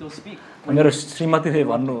me to still speak? मेरो श्रीमतीले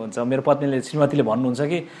भन्नुहुन्छ मेरो पत्नीले श्रीमतीले भन्नुहुन्छ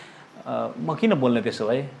कि म किन बोल्ने त्यसो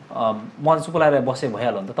भए म चुप लागेर बसे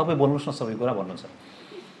भइहाल्यो नि त तपाईँ बोल्नुहोस् न सबै कुरा भन्नुहुन्छ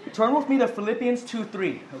Turn with me to Philippians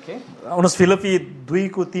 2:3, okay? आउनुहोस् फिलिप्पी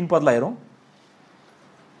 2:3 पदलाई हेरौँ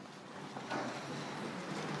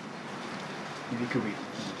You could read.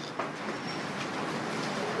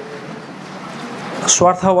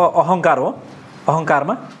 स्वार्थ वा अहङ्कार हो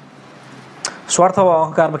अहङ्कारमा स्वार्थ वा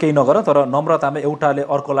अहङ्कारमा केही नगर तर नम्रतामा एउटाले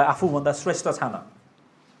अर्कोलाई आफूभन्दा श्रेष्ठ छान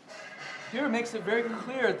Here it makes it very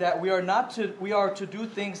clear that we are to do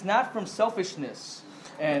things not from selfishness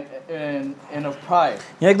and of pride.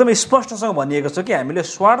 यहाँ एकदमै स्पष्टसँग भनिएको छ कि हामीले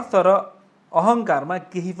स्वार्थ र अहङ्कारमा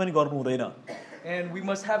केही पनि गर्नु हुँदैन And we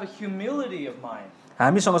must have a humility of mind.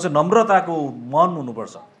 हामीसँग चाहिँ नम्रताको मन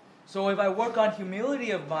हुनुपर्छ So if I work on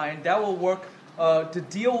humility of mind, that will work to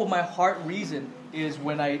deal with my heart reason is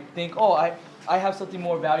when I think, oh, I have something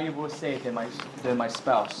more valuable to say than my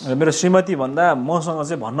spouse. मेरो श्रीमती भन्दा मसँग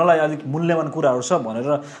चाहिँ भन्नलाई अलिक मूल्यवान कुराहरू छ भनेर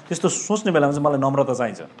त्यस्तो सोच्ने बेलामा चाहिँ मलाई नम्रता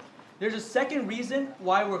चाहिन्छ There's a second reason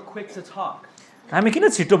why we're quick to talk. हामी किन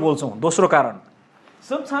छिटो बोल्छौँ दोस्रो कारण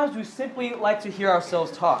Sometimes we simply like to hear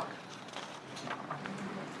ourselves talk.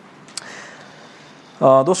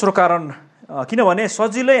 दोस्रो कारण किनभने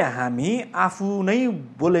सजिलै हामी आफू नै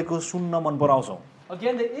बोलेको सुन्न मन पराउँछौँ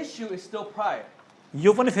Again, the issue is still pride.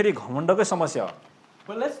 यो पनि फेरि घमण्डकै समस्या हो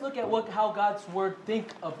But let's look at how God's word think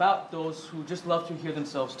about those who just love to hear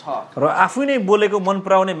themselves talk. र आफू नै बोलेको मन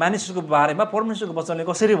पराउने मानिसहरूको बारेमा परमेश्वरको वचनले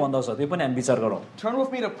कसरी भन्दछ त्यो पनि हामी विचार गरौँ Turn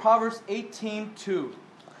with me to Proverbs 18:2.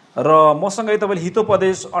 र मसँगै तपाईँले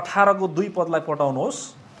हितोपदेश 18 को 2 पदलाई पठाउनुहोस्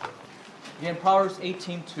Again, Proverbs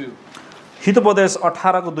 18:2. हितोपदेश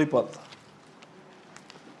 18 को 2 पद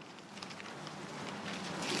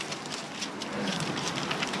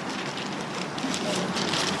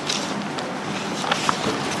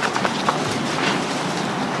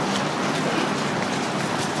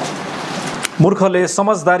मूर्खले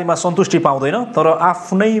समझदारीमा सन्तुष्टि पाउँदैन तर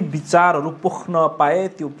आफ्नै विचारहरू पोख्न पाए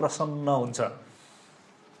त्यो प्रसन्न हुन्छ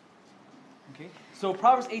Okay. So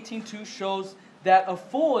Proverbs 18:2 shows that a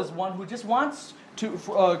fool is one who just wants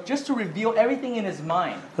to reveal everything in his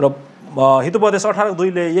mind. र हितोपदेश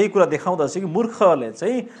 18:2 ले यही कुरा देखाउँदछ कि मूर्खले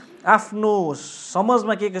चाहिँ आफ्नो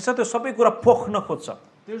समझमा के छ त्यो सबै कुरा पोख्न खोज्छ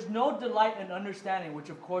There's no delight in understanding, which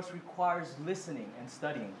of course requires listening and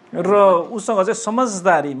studying. र उसँग चाहिँ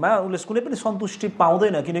समझदारीमा उसले कुनै पनि सन्तुष्टि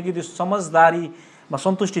पाउँदैन किनकि त्यो समझदारीमा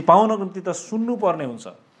सन्तुष्टि पाउनको निम्ति त सुन्नु पर्ने हुन्छ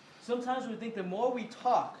Sometimes we think the more we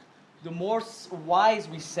talk, the more wise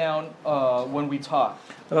we sound when we talk.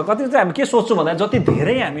 र कति चाहिँ हामी के सोच्छौँ भन्दा जति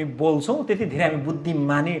धेरै हामी बोल्छौँ त्यति धेरै हामी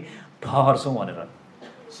बुद्धिमानी ठहर्छौँ भनेर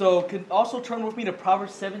So can also turn with me to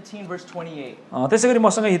Proverbs 17 verse 28. त्यसैगरी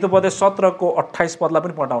मसँग हितोपदेश 17 को 28 पदलाई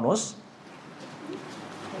पनि पठाउनुहोस्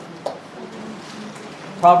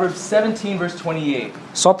Proverbs 17 verse 28.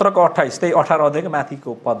 17 को 28 त्यही 18 अध्यायको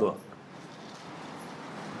माथिको पद हो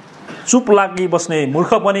चुप लागि बस्ने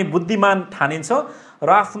मूर्ख पनि बुद्धिमान ठानिन्छ र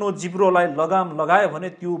आफ्नो जिब्रोलाई लगाम लगायो भने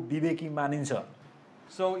त्यो विवेकी मानिन्छ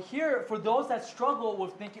So here, for those that struggle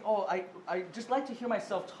with thinking, oh, I just like to hear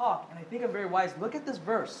myself talk, and I think I'm very wise, look at this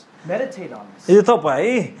verse. Meditate on this. यदि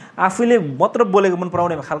तपाईँ आफूले मात्र बोलेको मन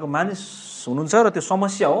पराउने खालको मानिस हुनुहुन्छ र त्यो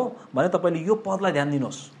समस्या हो भने तपाईँले यो पदलाई ध्यान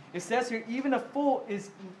दिनुहोस् It says here, even a fool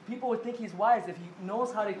people would think he's wise if he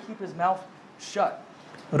knows how to keep his mouth shut.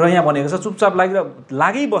 र यहाँ भनेको छ चुपचाप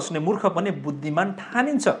लागि बस्ने मूर्ख पनि बुद्धिमान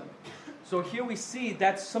ठानिन्छ So here we see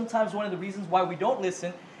that's sometimes one of the reasons why we don't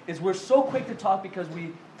listen is we're so quick to talk because we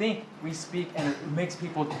think we speak and it makes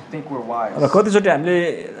people think we're wise. र कतिचोटि हामीले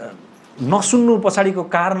नसुन्नु पछाडिको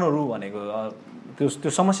कारणहरू भनेको त्यो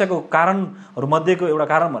समस्याको कारणहरू मध्येको एउटा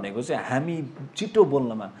कारण भनेको चाहिँ हामी छिटो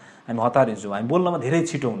बोल्नमा हामी हतारिन्छौँ हामी बोल्नमा धेरै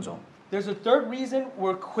छिटो हुन्छौँ There's a third reason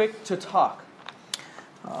we're quick to talk.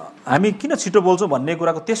 हामी किन छिटो बोल्छौँ भन्ने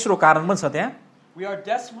कुराको तेस्रो कारण पनि छ त्यहाँ। We are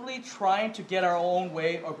desperately trying to get our own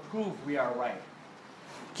way or prove we are right.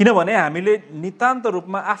 किनभने हामीले नितान्त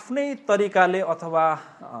रूपमा आफ्नै तरिकाले अथवा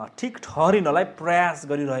ठिक ठहरिनलाई प्रयास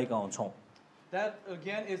गरिरहेका हुन्छौँ। That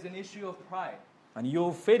again is an issue of pride. अनि यो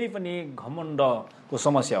फेरि पनि घमण्डको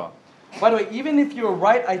समस्या हो। By the way, even if you're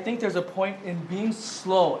right, I think there's a point in being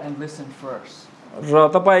slow and listen first. र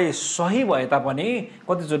तपाईँ सही भए तापनि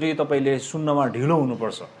कतिचोटि तपाईँले सुन्नमा ढिलो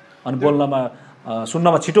हुनुपर्छ अनि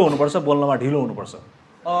सुन्नमा छिटो हुनुपर्छ, बोल्नमा ढिलो हुनुपर्छ।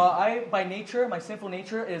 By nature, my sinful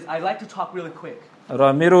nature is I like to talk really quick.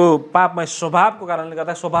 र मेरो पापमय स्वभावको कारणले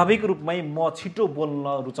गर्दा स्वाभाविक रूपमै म छिटो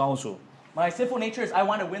बोल्न रुचाउँछु। My sinful nature is I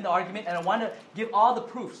want to win the argument and I want to give all the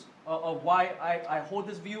proofs of why I hold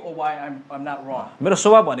this view or why I'm not wrong. मेरो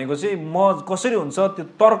स्वभाव भनेको चाहिँ म कसरी हुन्छ त्यो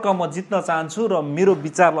तर्क म जित्न चाहन्छु र मेरो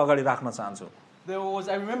विचारलाई अगाडि राख्न चाहन्छु।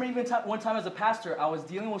 I remember even one time as a pastor, I was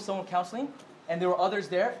dealing with someone counseling and there were others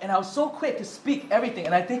there and I was so quick to speak everything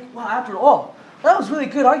and I think, wow, after all, that was really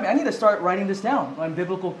good argument. I need to start writing this down on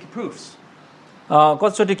biblical proofs.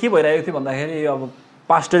 कतिचोटि के भइरहेको थियो भन्दाखेरि अब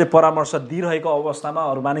पास्टरले परामर्श दिइरहेको अवस्थामा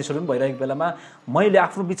अरू मानिसहरू पनि भइरहेको बेलामा मैले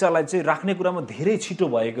आफ्नो विचारलाई चाहिँ राख्ने कुरामा धेरै छिटो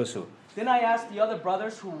भएको छु। Then I asked the other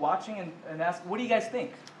brothers who were watching and asked, what do you guys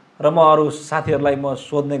think? र म अरू साथीहरूलाई म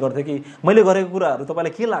सोध्ने गर्थेँ कि मैले गरेको कुराहरू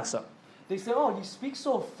तपाईँलाई के लाग्छ? They said, oh, you speak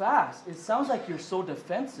so fast. It sounds like you're so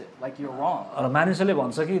defensive, like you're wrong. र मानिसहरूले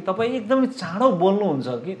भन्छ कि तपाईँ एकदमै चाँडो बोल्नुहुन्छ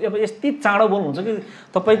कि अब यति चाँडो बोल्नुहुन्छ कि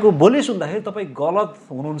तपाईँको बोली सुन्दाखेरि तपाईँ गलत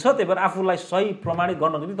हुनुहुन्छ, त्यही भएर आफूलाई सही प्रमाणित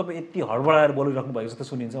गर्नको निम्ति तपाईँ यति हडबडाएर बोलिराख्नु भएको जस्तो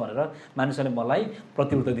सुनिन्छ भनेर मानिसहरूले मलाई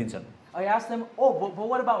प्रत्युत्तर दिन्छन्। I asked them, oh, but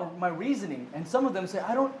what about my reasoning? And some of them say,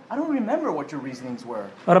 I don't remember what your reasonings were.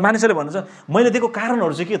 र मानिसहरूले भन्छ मैले दिएको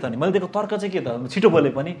कारणहरू चाहिँ के त नि, मैले दिएको तर्क चाहिँ के त, छिटो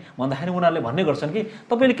बोले पनि भन्दाखेरि उनीहरूले भन्ने गर्छन् कि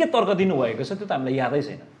तपाईँले के तर्क दिनुभएको छ त्यो त हामीलाई यादै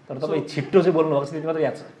छैन, तर तपाईँ छिटो चाहिँ बोल्नु भएको छ त्यति मात्र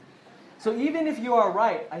याद छ। So even if you are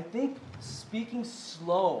right, I think speaking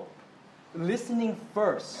slow, listening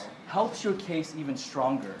first helps your case even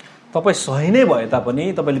stronger. तपाईँ सही नै भए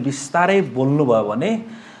तापनि तपाईँले बिस्तारै बोल्नुभयो भने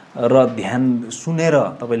र ध्यान सुनेर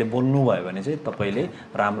तपाईले बोल्नु भयो भने चाहिँ तपाईले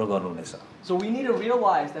राम्रो गर्नुहुनेछ। So we need to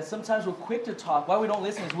realize that sometimes we're quick to talk. Why we don't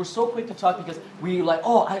listen is we're so quick to talk because we like,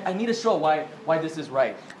 oh, I need to show why this is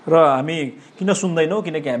right. र हामी किन सुन्दैनौँ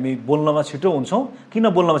किनकि हामी बोल्नमा छिटो हुन्छौँ। किन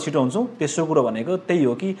बोल्नमा छिटो हुन्छौँ त्यसो कुरा भनेको त्यही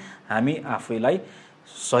हो कि हामी आफैलाई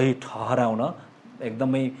सही ठहराउन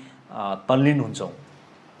एकदमै तल्लीन हुन्छौँ।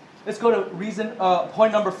 Let's go to reason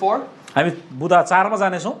point number 4. हामी बुधा 4 मा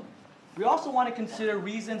जानेछौँ। We also want to consider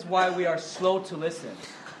reasons why we are slow to listen.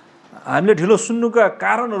 हामीले ढिलो सुन्नुका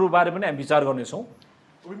कारणहरू बारे पनि हामी विचार गर्नेछौँ।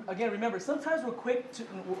 Again, remember, sometimes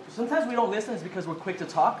we don't listen is because we're quick to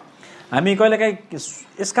talk. हामी कहिलेकाहीँ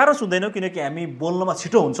यसकारण सुन्दैनौँ किनकि हामी बोल्नमा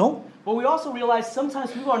छिटो हुन्छौँ। But we also realize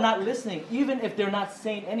sometimes people are not listening even if they're not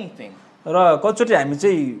saying anything. र कतिचोटि हामी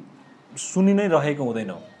चाहिँ सुनि नै रहेको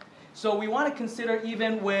हुँदैनौँ। So we want to consider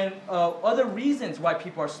even when other reasons why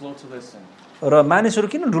people are slow to listen. र मानिसहरू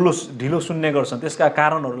किन ढिलो सुन्ने गर्छन् त्यसका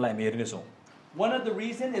कारणहरूलाई हामी हेर्नेछौँ। One of the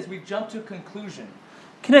reasons is we jump to conclusion.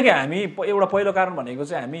 किनकि हामी एउटा पहिलो कारण भनेको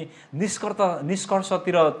चाहिँ हामी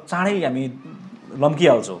निष्कर्षतिर चाँडै हामी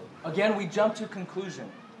लम्किहाल्छौँ। Again, we jump to conclusion.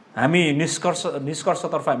 हामी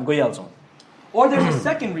निष्कर्षतर्फ हामी गइहाल्छौँ। Or there's a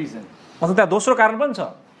second reason. मतलब त्यहाँ दोस्रो कारण पनि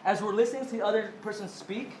छ। As we're listening to the other person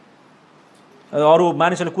speak, अरू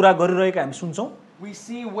मानिसहरूले कुरा गरिरहेका हामी सुन्छौँ। we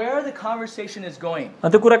see where the conversation is going.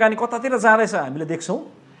 अनि त्यो कुराकानी कतातिर जाँदैछ हामीले देख्छौँ।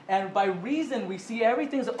 And by reason we see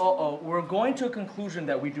everything's we're going to a conclusion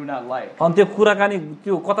that we do not like. अनि त्यो कुराकानी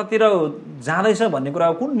त्यो कतातिर जाँदैछ भन्ने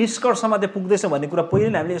कुरा कुन निष्कर्षमा त्यो पुग्दैछ भन्ने कुरा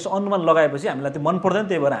पहिले हामीले यसो अनुमान लगाएपछि हामीलाई त्यो मन पर्दैन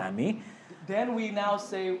त्यही भएर हामी then we now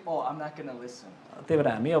say, oh, I'm not going to listen. त्यही भएर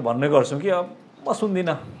हामी अब भन्ने गर्छौँ कि अब म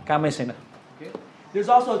सुन्दिनँ कामै छैन। Okay. There's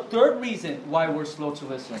also a third reason why we're slow to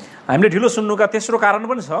listen. हामीले ढिलो सुन्नुका तेस्रो कारण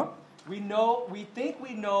पनि छ। We think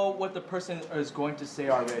we know what the person is going to say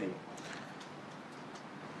already.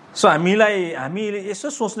 So हामीले यसो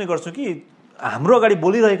सोच्ने गर्छौँ कि हाम्रो अगाडि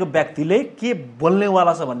बोलिरहेको व्यक्तिले के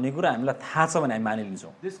बोल्नेवाला छ भन्ने कुरा हामीलाई थाहा छ भने हामी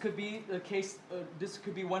मानिलिन्छौँ। This could be the case. This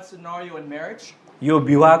could be one scenario in marriage. यो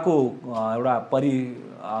विवाहको एउटा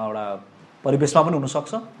परिवेशमा पनि हुन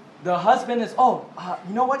सक्छ। The husband is,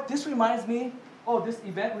 you know what? This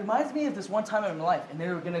event reminds me of this one time in my life, and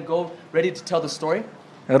they're going to go ready to tell the story.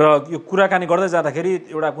 र यो कुराकानी गर्दै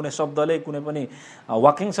जाँदाखेरि एउटा कुनै शब्दले कुनै पनि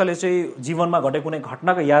वाक्यांशले चाहिँ जीवनमा घटेको कुनै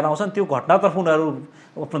घटनाको याद आउँछन्, त्यो घटनातर्फ उनीहरू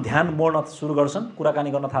आफ्नो ध्यान मोड्न सुरु गर्छन्,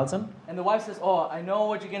 कुराकानी गर्न थाल्छन्। And the wife says, "Oh, I know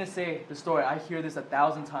what you're going to say, the story. I hear this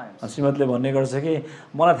 1,000 times." श्रीमतीले भन्ने गर्छ कि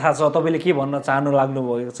मलाई थाहा छ तपाईँले के भन्न चाहनु लाग्नु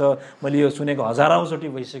भएको छ, मैले यो सुनेको हजारौँचोटि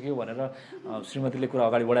भइसक्यो भनेर श्रीमतीले कुरा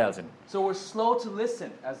अगाडि बढाइहाल्छन्। So we're slow to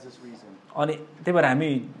listen as this reason. अनि त्यही भएर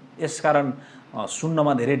हामी यसकारण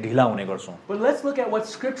सुन्नमा धेरै ढिला हुने गर्छौँ। But let's look at what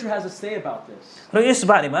Scripture has to say about this. र यस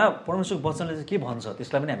बारेमा परमेश्वरको वचनले चाहिँ के भन्छ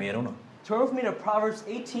त्यसलाई पनि हामी हेरौँ न। Turn with me to Proverbs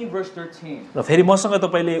 18 verse 13. र फेरि मसँग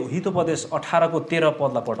तपाईँले हितोपदेश 18 को 13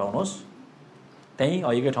 पदलाई पठाउनुहोस्, त्यहीँ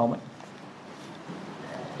अहिलेकै ठाउँमा।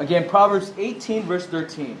 Again, Proverbs 18 verse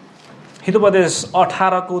 13. हितोपदेश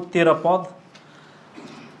 18 को 13 पद।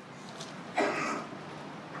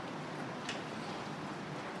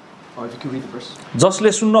 Or if you could read the verse.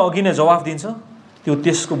 जसले सुन्न अघि नै जवाफ दिन्छ त्यो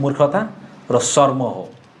त्यसको मूर्खता र शर्म हो।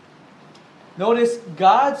 Notice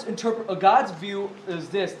God's view is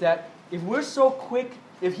this, that if we're so quick,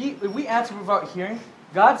 if we answer without hearing,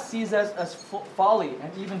 God sees us as folly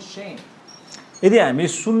and even shame. यदि हामी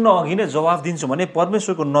सुन्न अघि नै जवाफ दिन्छौँ भने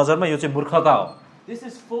परमेश्वरको नजरमा यो चाहिँ मूर्खता हो। This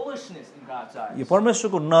is foolishness in God's eyes. यो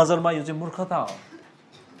परमेश्वरको नजरमा यो चाहिँ मूर्खता हो।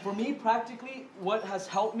 For me, practically, what has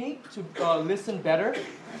helped me to listen better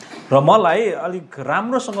र मलाई अलिक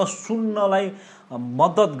राम्रोसँग सुन्नलाई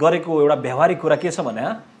मद्दत गरेको एउटा व्यावहारिक कुरा के छ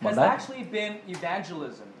भने has actually been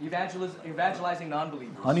evangelizing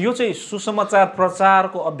non-believers. अनि यो चाहिँ सुसमाचार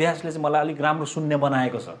प्रचारको अभ्यासले चाहिँ मलाई अलिक राम्रो सुन्ने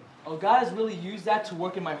बनाएको छ। Oh, God has really used that to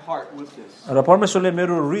work in my heart with this. र परमेश्वरले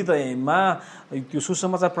मेरो हृदयमा त्यो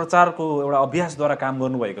सुसमाचार प्रचारको एउटा अभ्यासद्वारा काम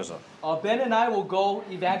गर्नुभएको छ। Ben and I will go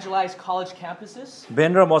evangelize college campuses.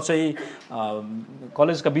 Ben र म चाहिँ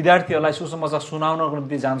कलेजका विद्यार्थीहरूलाई सुसमाचार सुनाउनको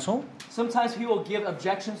निम्ति जान्छौँ। Sometimes he will give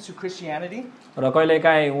objections to Christianity. र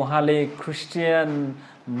कहिलेकाहीँ उहाँले क्रिस्चियन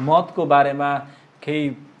मतको बारेमा केही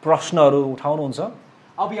प्रश्नहरू उठाउनुहुन्छ।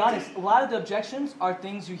 I'll be honest, a lot of the objections are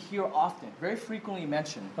things you hear often, very frequently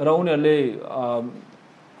mentioned. र उनीहरूले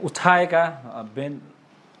उठाएका Ben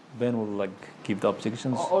will like keep the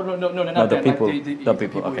objections. Oh no, not the Ben, people, like the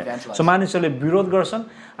people. who Okay. evangelize. So मानिसहरूले विरोध गर्छन्,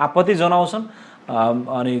 आपत्ति जनाउँछन्,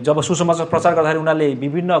 अनि जब सुसमाचार प्रचार गर्दाखेरि उनीहरूले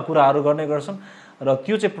विभिन्न कुराहरू गर्ने गर्छन् र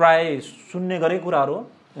त्यो चाहिँ प्राय सुन्ने गरेको कुराहरू हो,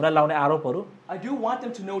 उनीहरूले लाउने आरोपहरू। I do want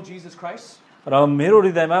them to know Jesus Christ. र मेरो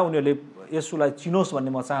हृदयमा उनीहरूले येशूलाई चिनोस्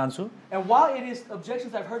भन्ने म चाहन्छु। And while it is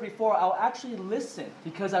objections I've heard before, I'll actually listen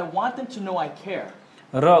because I want them to know I care.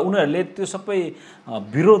 र उनीहरूले त्यो सबै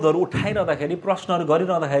विरोधहरू उठाइरहँदाखेरि प्रश्नहरू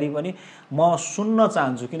गरिरहँदाखेरि पनि म सुन्न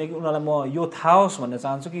चाहन्छु किनकि उनीहरूलाई म यो थाहा होस् भन्ने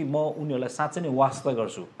चाहन्छु कि म उनीहरूलाई साँच्चै नै वास्ता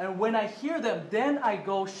गर्छु। And when I hear them, then I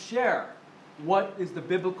go share what is the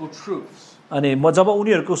biblical truths. अनि म जब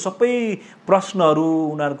उनीहरूको सबै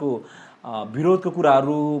प्रश्नहरू उनीहरूको विरोधको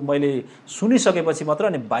कुराहरू मैले सुनिसकेपछि मात्र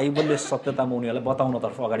अनि बाइबलले सत्यता म उनीहरूलाई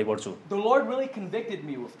बताउनतर्फ अगाडि बढ्छु। The Lord really convicted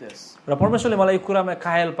me with this. र परमेश्वरले मलाई यो कुरामा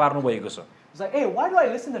कायल पार्नु भएको छ। It's like, hey, why do I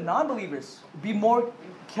listen to non-believers? Be more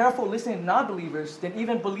careful listening to non-believers than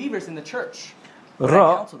even believers in the church.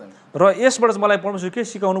 र यसबाट चाहिँ मलाई परमेश्वर के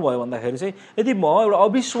सिकाउनु भयो भन्दाखेरि चाहिँ यदि म एउटा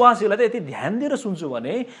अविश्वासीलाई चाहिँ यति ध्यान दिएर सुन्छु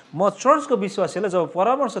भने म चर्चको विश्वासीलाई जब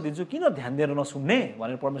परामर्श दिन्छु किन ध्यान दिएर नसुन्ने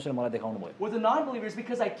भनेर परमेश्वरले मलाई देखाउनु भयो। With the non-believers,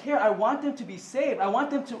 because I care, I want them to be saved. I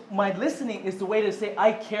want them to, my listening is the way to say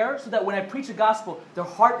I care so that when I preach the gospel, their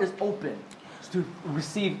heart is open to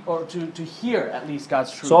receive or to hear at least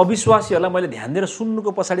God's truth. So अविश्वासीहरूलाई मैले ध्यान दिएर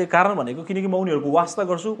सुन्नुको पछाडि कारण भनेको किनकि म उनीहरूको वास्ता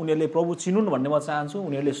गर्छु, उनीहरूले प्रभु चिनुन् भन्ने म चाहन्छु,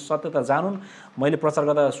 उनीहरूले सत्यता जानुन्, मैले प्रचार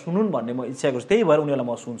गर्दा सुनुन् भन्ने म इच्छा गर्छु, त्यही भएर उनीहरूलाई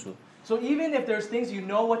म सुन्छु। So even if there's things you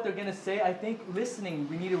know what they're going to say, I think listening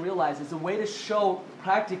we need to realize is a way to show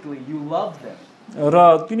practically you love them.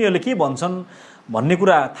 र तिनीहरूले के भन्छन् भन्ने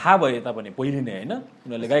कुरा थाहा भए तापनि पहिले नै हैन,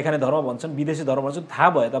 उनीहरूले गाईखाने धर्म भन्छन्, विदेशी धर्म भन्छन्, थाहा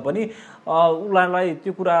भए तापनि उनीहरूलाई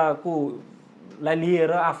त्यो कुराको लाई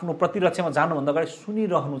लिएर आफ्नो प्रतिरक्षामा जानुभन्दा अगाडि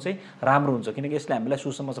सुनिरहनु चाहिँ राम्रो हुन्छ किनकि यसले हामीलाई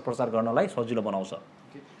सुसमाचार प्रचार गर्नलाई सजिलो बनाउँछ।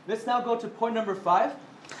 Let's now go to point number 5.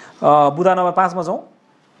 बुँदा number 5 मा जाउँ।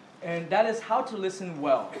 And that is how to listen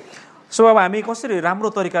well. So अब हामी कसरी राम्रो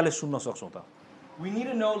तरिकाले सुन्न सक्छौं त? We need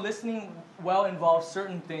to know listening well involves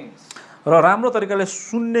certain things. र राम्रो तरिकाले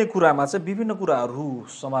सुन्ने कुरामा चाहिँ विभिन्न कुराहरू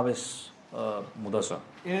समावेश हुँदछ।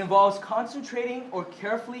 It involves concentrating or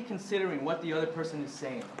carefully considering what the other person is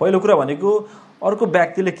saying. पहिलो कुरा भनेको अर्को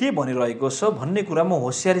व्यक्तिले के भनिरहेको छ भन्ने कुरामा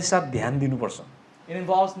होशियारी साथ ध्यान दिनुपर्छ। It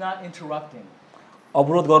involves not interrupting.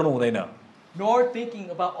 अवरोध गर्नु हुँदैन। Nor thinking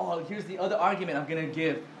about, oh, here's the other argument I'm going to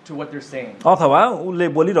give to what they're saying. अथवा उनले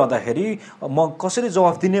बोलिरहँदाखेरि म कसरी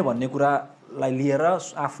जवाफ दिने भन्ने कुरालाई लिएर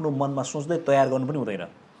आफ्नो मनमा सोच्दै तयार गर्नु पनि हुँदैन।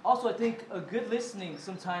 Also, I think a good listening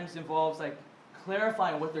sometimes involves like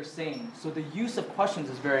clarifying what they're saying. So the use of questions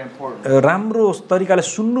is very important. राम्रो तरिकाले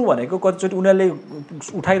सुन्नु भनेको कतिचोटि उनीहरूले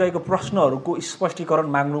उठाइरहेको प्रश्नहरूको स्पष्टीकरण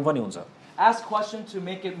माग्नु पनि हुन्छ Ask questions to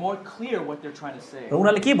make it more clear what they're trying to say. र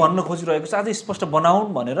उनीहरूले के भन्न खोजिरहेको छ अझै स्पष्ट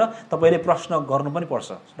बनाउन् भनेर तपाईले प्रश्न गर्नु पनि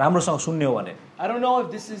पर्छ राम्रोसँग सुन्ने हो भने I don't know if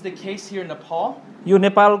this is the case here in Nepal, यो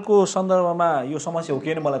नेपालको सन्दर्भमा यो समस्या हो कि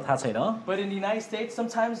हैन मलाई थाहा छैन but in the United States,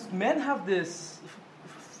 sometimes men have this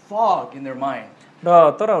fog in their mind.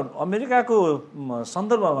 र तर अमेरिकाको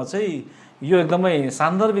सन्दर्भमा चाहिँ यो एकदमै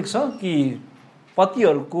सान्दर्भिक छ कि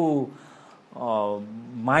पतिहरूको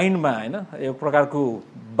माइन्डमा हैन एक प्रकारको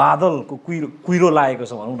बादलको कुइरो लागेको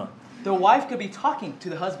छ भनौं न The wife could be talking to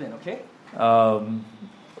the husband, okay?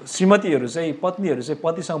 श्रीमतीहरू चाहिँ पत्नीहरू चाहिँ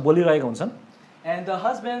पतिसँग बोलिरहेका हुन्छन् And the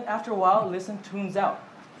husband, after a while, tunes out.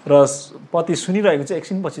 र पति सुनिरहेको चाहिँ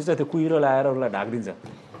एकछिनपछि चाहिँ त्यो कुइरो लगाएर उसलाई ढाकिदिन्छ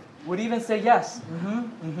Would even say yes.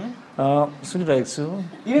 सुनिरहेको छु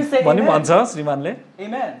Even say भनि amen. भन्छ श्रीमानले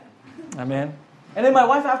Amen. Amen And then my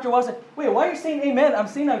wife after a while said, wait, why are you saying amen? I'm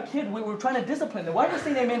seeing our kid, we're trying to discipline them. Why are you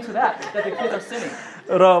saying amen to that the kids are sinning?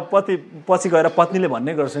 र पति पछि गएर पत्नीले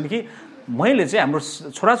भन्ने गर्छन् कि मैले चाहिँ हाम्रो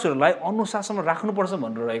छोराछोरीलाई अनुशासनमा राख्नुपर्छ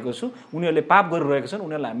भनिरहेको छु उनीहरूले पाप गरिरहेको छन्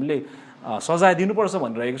उनीहरूलाई हामीले सजाय दिनुपर्छ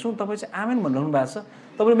भनिरहेको छु तपाईँ चाहिँ आमेन भनिरहनु भएको छ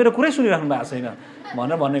तपाईँले मेरो कुरै सुनिराख्नु भएको छैन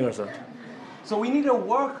भनेर भन्ने गर्छ So we need to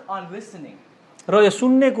work on listening. र यो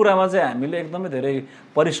सुन्ने कुरामा चाहिँ हामीले एकदमै धेरै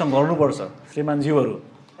परिश्रम गर्नुपर्छ श्रीमानज्यूहरू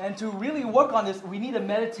And to really work on this, we need to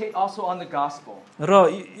meditate also on the gospel. र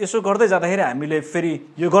यसो गर्दै जाँदाखेरि हामीले फेरि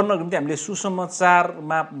यो गर्नको निम्ति हामीले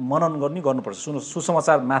सुसमाचारमा मनन गर्नुपर्छ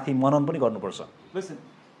सुसमाचार माथि मनन पनि गर्नुपर्छ Listen,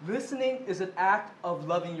 listening is an act of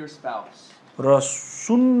loving your spouse. र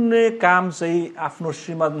सुन्ने काम चाहिँ आफ्नो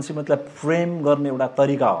श्रीमतीलाई प्रेम गर्ने एउटा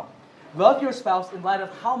तरिका हो Love your spouse in light of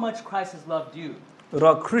how much Christ has loved you.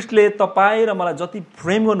 र ख्रिस्टले तपाईँ र मलाई जति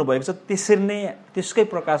प्रेम गर्नुभएको छ त्यसरी नै त्यसकै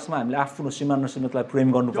प्रकाशमा हामीले आफ्नो श्रीमान र श्रीमतीलाई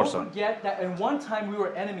प्रेम गर्नुपर्छ Don't forget that in one time we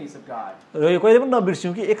were enemies of God. र यो कहिले पनि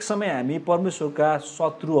नबिर्स्यौँ कि एक समय हामी परमेश्वरका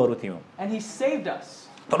शत्रुहरू थियौँ And He saved us.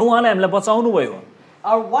 तर उहाँले हामीलाई बचाउनु भयो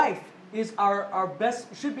Our wife is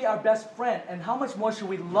should be our best friend, and how much more should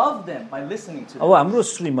we love them by listening to them? अब हाम्रो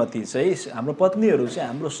श्रीमती चाहिँ हाम्रो पत्नीहरू चाहिँ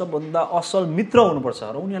हाम्रो सबभन्दा असल मित्र हुनुपर्छ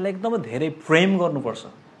र उनीहरूलाई एकदमै धेरै प्रेम गर्नुपर्छ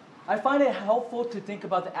I find it helpful to think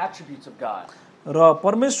about the attributes of God. र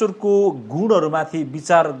परमेश्वरको गुणहरूमाथि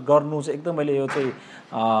विचार गर्नु चाहिँ एकदम मैले यो चाहिँ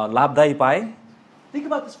लाभदायी पाएँ Think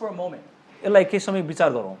about this for a moment. यसलाई केही समय विचार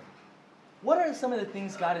गरौँ What are some of the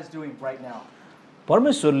things God is doing right now?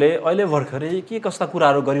 परमेश्वरले अहिले भर्खरै के कस्ता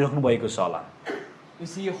कुराहरू गरिराख्नु भएको छ होला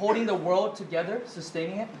Is He holding the world together,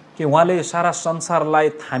 sustaining it? के उहाँले सारा संसारलाई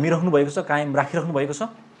थामिराख्नु भएको छ कायम राखिराख्नु भएको छ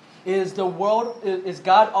Is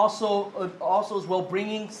God also as well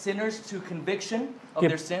bringing sinners to conviction of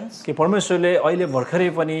their sins? के परमेश्वरले अहिले भर्खरै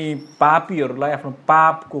पनि पापीहरूलाई आफ्नो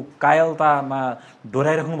पापको कायलतामा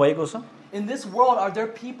डोराइराख्नु भएको छ In this world, are there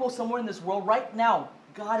people somewhere in this world right now,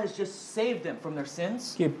 God has just saved them from their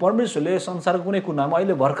sins? के परमेश्वरले संसारको कुनै कुनामा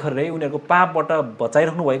अहिले भर्खरै उनीहरूको पापबाट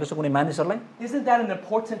बचाइराख्नु भएको छ कुनै मानिसहरूलाई Isn't that an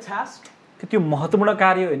important task? के त्यो महत्त्वपूर्ण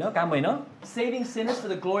कार्य होइन काम होइन Saving sinners for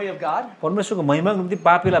the glory of God? परमेश्वरको महिमाको निम्ति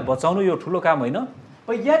पापीलाई बचाउनु यो ठुलो काम होइन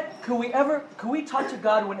But yet, could we talk to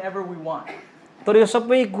God whenever we want? तर यो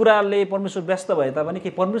सबै कुराले परमेश्वर व्यस्त भए तापनि के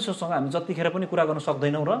परमेश्वरसँग हामी जतिखेर पनि कुरा गर्न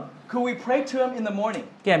सक्दैनौँ र Could we pray to Him in the morning?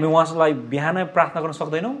 के हामी उहाँलाई बिहानै प्रार्थना गर्न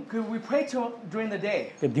सक्दैनौँ Could we pray to Him during the day?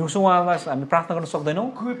 के दिउँसो उहाँलाई हामी प्रार्थना गर्न सक्दैनौँ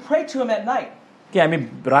Could we pray to Him at night? के हामी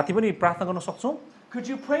राति पनि प्रार्थना गर्न सक्छौँ Could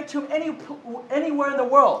you pray to Him anywhere in the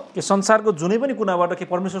world? के संसारको जुनै पनि कुनाबाट के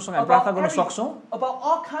परमेश्वरसँग हामी प्रार्थना गर्न सक्छौँ About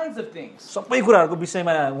all kinds of things? सबै कुराहरूको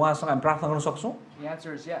विषयमा उहाँसँग हामी प्रार्थना गर्न सक्छौँ The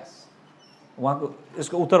answer is yes. उहाँको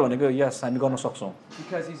यसको उत्तर भनेको यस हामी गर्न सक्छौँ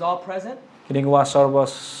Because He's all present? किनकि उहाँ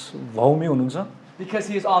सर्वभौमी हुनुहुन्छ Because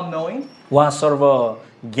He is all knowing? उहाँ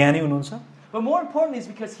सर्वज्ञानी हुनुहुन्छ But more importantly is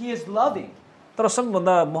because He is loving. तर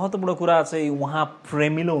सबभन्दा महत्त्वपूर्ण कुरा चाहिँ उहाँ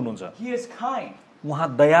प्रेमिलो हुनुहुन्छ He is kind. उहाँ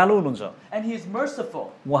दयालु हुनुहुन्छ And He is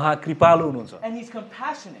merciful. उहाँ कृपालु हुनुहुन्छ And He's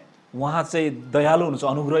compassionate. उहाँ चाहिँ दयालु हुनुहुन्छ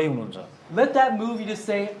अनुग्रही हुनुहुन्छ Let that move you to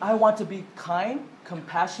say, I want to be kind,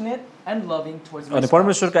 compassionate, and loving towards my अनि spouse.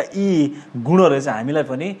 परमेश्वरका यी गुणहरू चाहिँ हामीलाई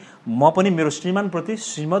पनि म पनि मेरो श्रीमानप्रति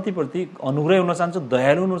श्रीमतीप्रति अनुग्रही हुन चाहन्छु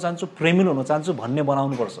दयालु हुन चाहन्छु प्रेमिलो हुन चाहन्छु भन्ने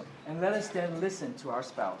बनाउनुपर्छ And let us then listen to our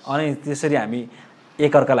spouse. अनि त्यसरी हामी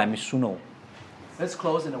एकअर्कालाई हामी सुनौँ Let's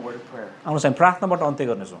close in a word of prayer. आउनुहोस् हामी प्रार्थनाबाट अन्त्य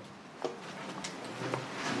गर्नेछौँ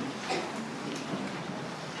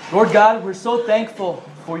Lord God, we're so thankful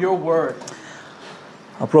for your word.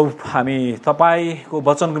 प्रभु हामी तपाईको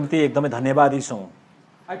वचनको निम्ति एकदमै धन्यवादी छौँ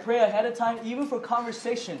I pray ahead of time, even for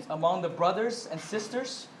conversations among the brothers and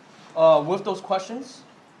sisters with those questions.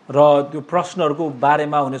 र त्यो प्रश्नहरूको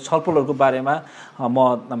बारेमा हुने छलफलहरूको बारेमा म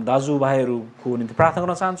दाजुभाइहरूको निम्ति प्रार्थना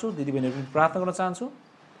गर्न चाहन्छु, दिदीबहिनीहरूको निम्ति प्रार्थना गर्न चाहन्छु।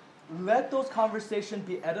 Let those conversations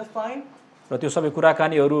be edifying. र त्यो सबै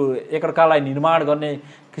कुराकानीहरू एकअर्कालाई निर्माण गर्ने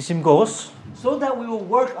किसिमको होस्, so that we will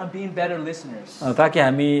work on being better listeners. ताकि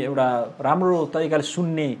हामी एउटा राम्रो तरिकाले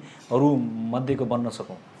सुन्नेहरू मध्येको बन्न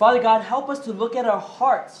सकौँ। Father God, help us to look at our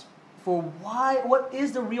hearts for what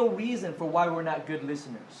is the real reason for why we're not good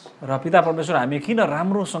listeners. र पिता परमेश्वर हामी किन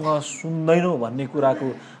राम्रोसँग सुन्दैनौँ भन्ने कुराको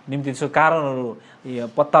निम्ति त्यसको कारणहरू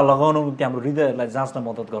पत्ता लगाउनु निम्ति हाम्रो हृदयहरूलाई जाँच्न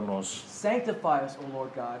मद्दत गर्नुहोस्। Sanctify us, O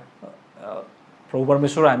Lord God. प्रभु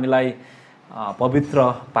परमेश्वर हामीलाई पवित्र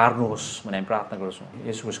पार्नुहोस् भन्ने हामी प्रार्थना गर्छौँ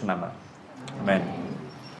येशू ख्रीष्टको नाममा। आमेन।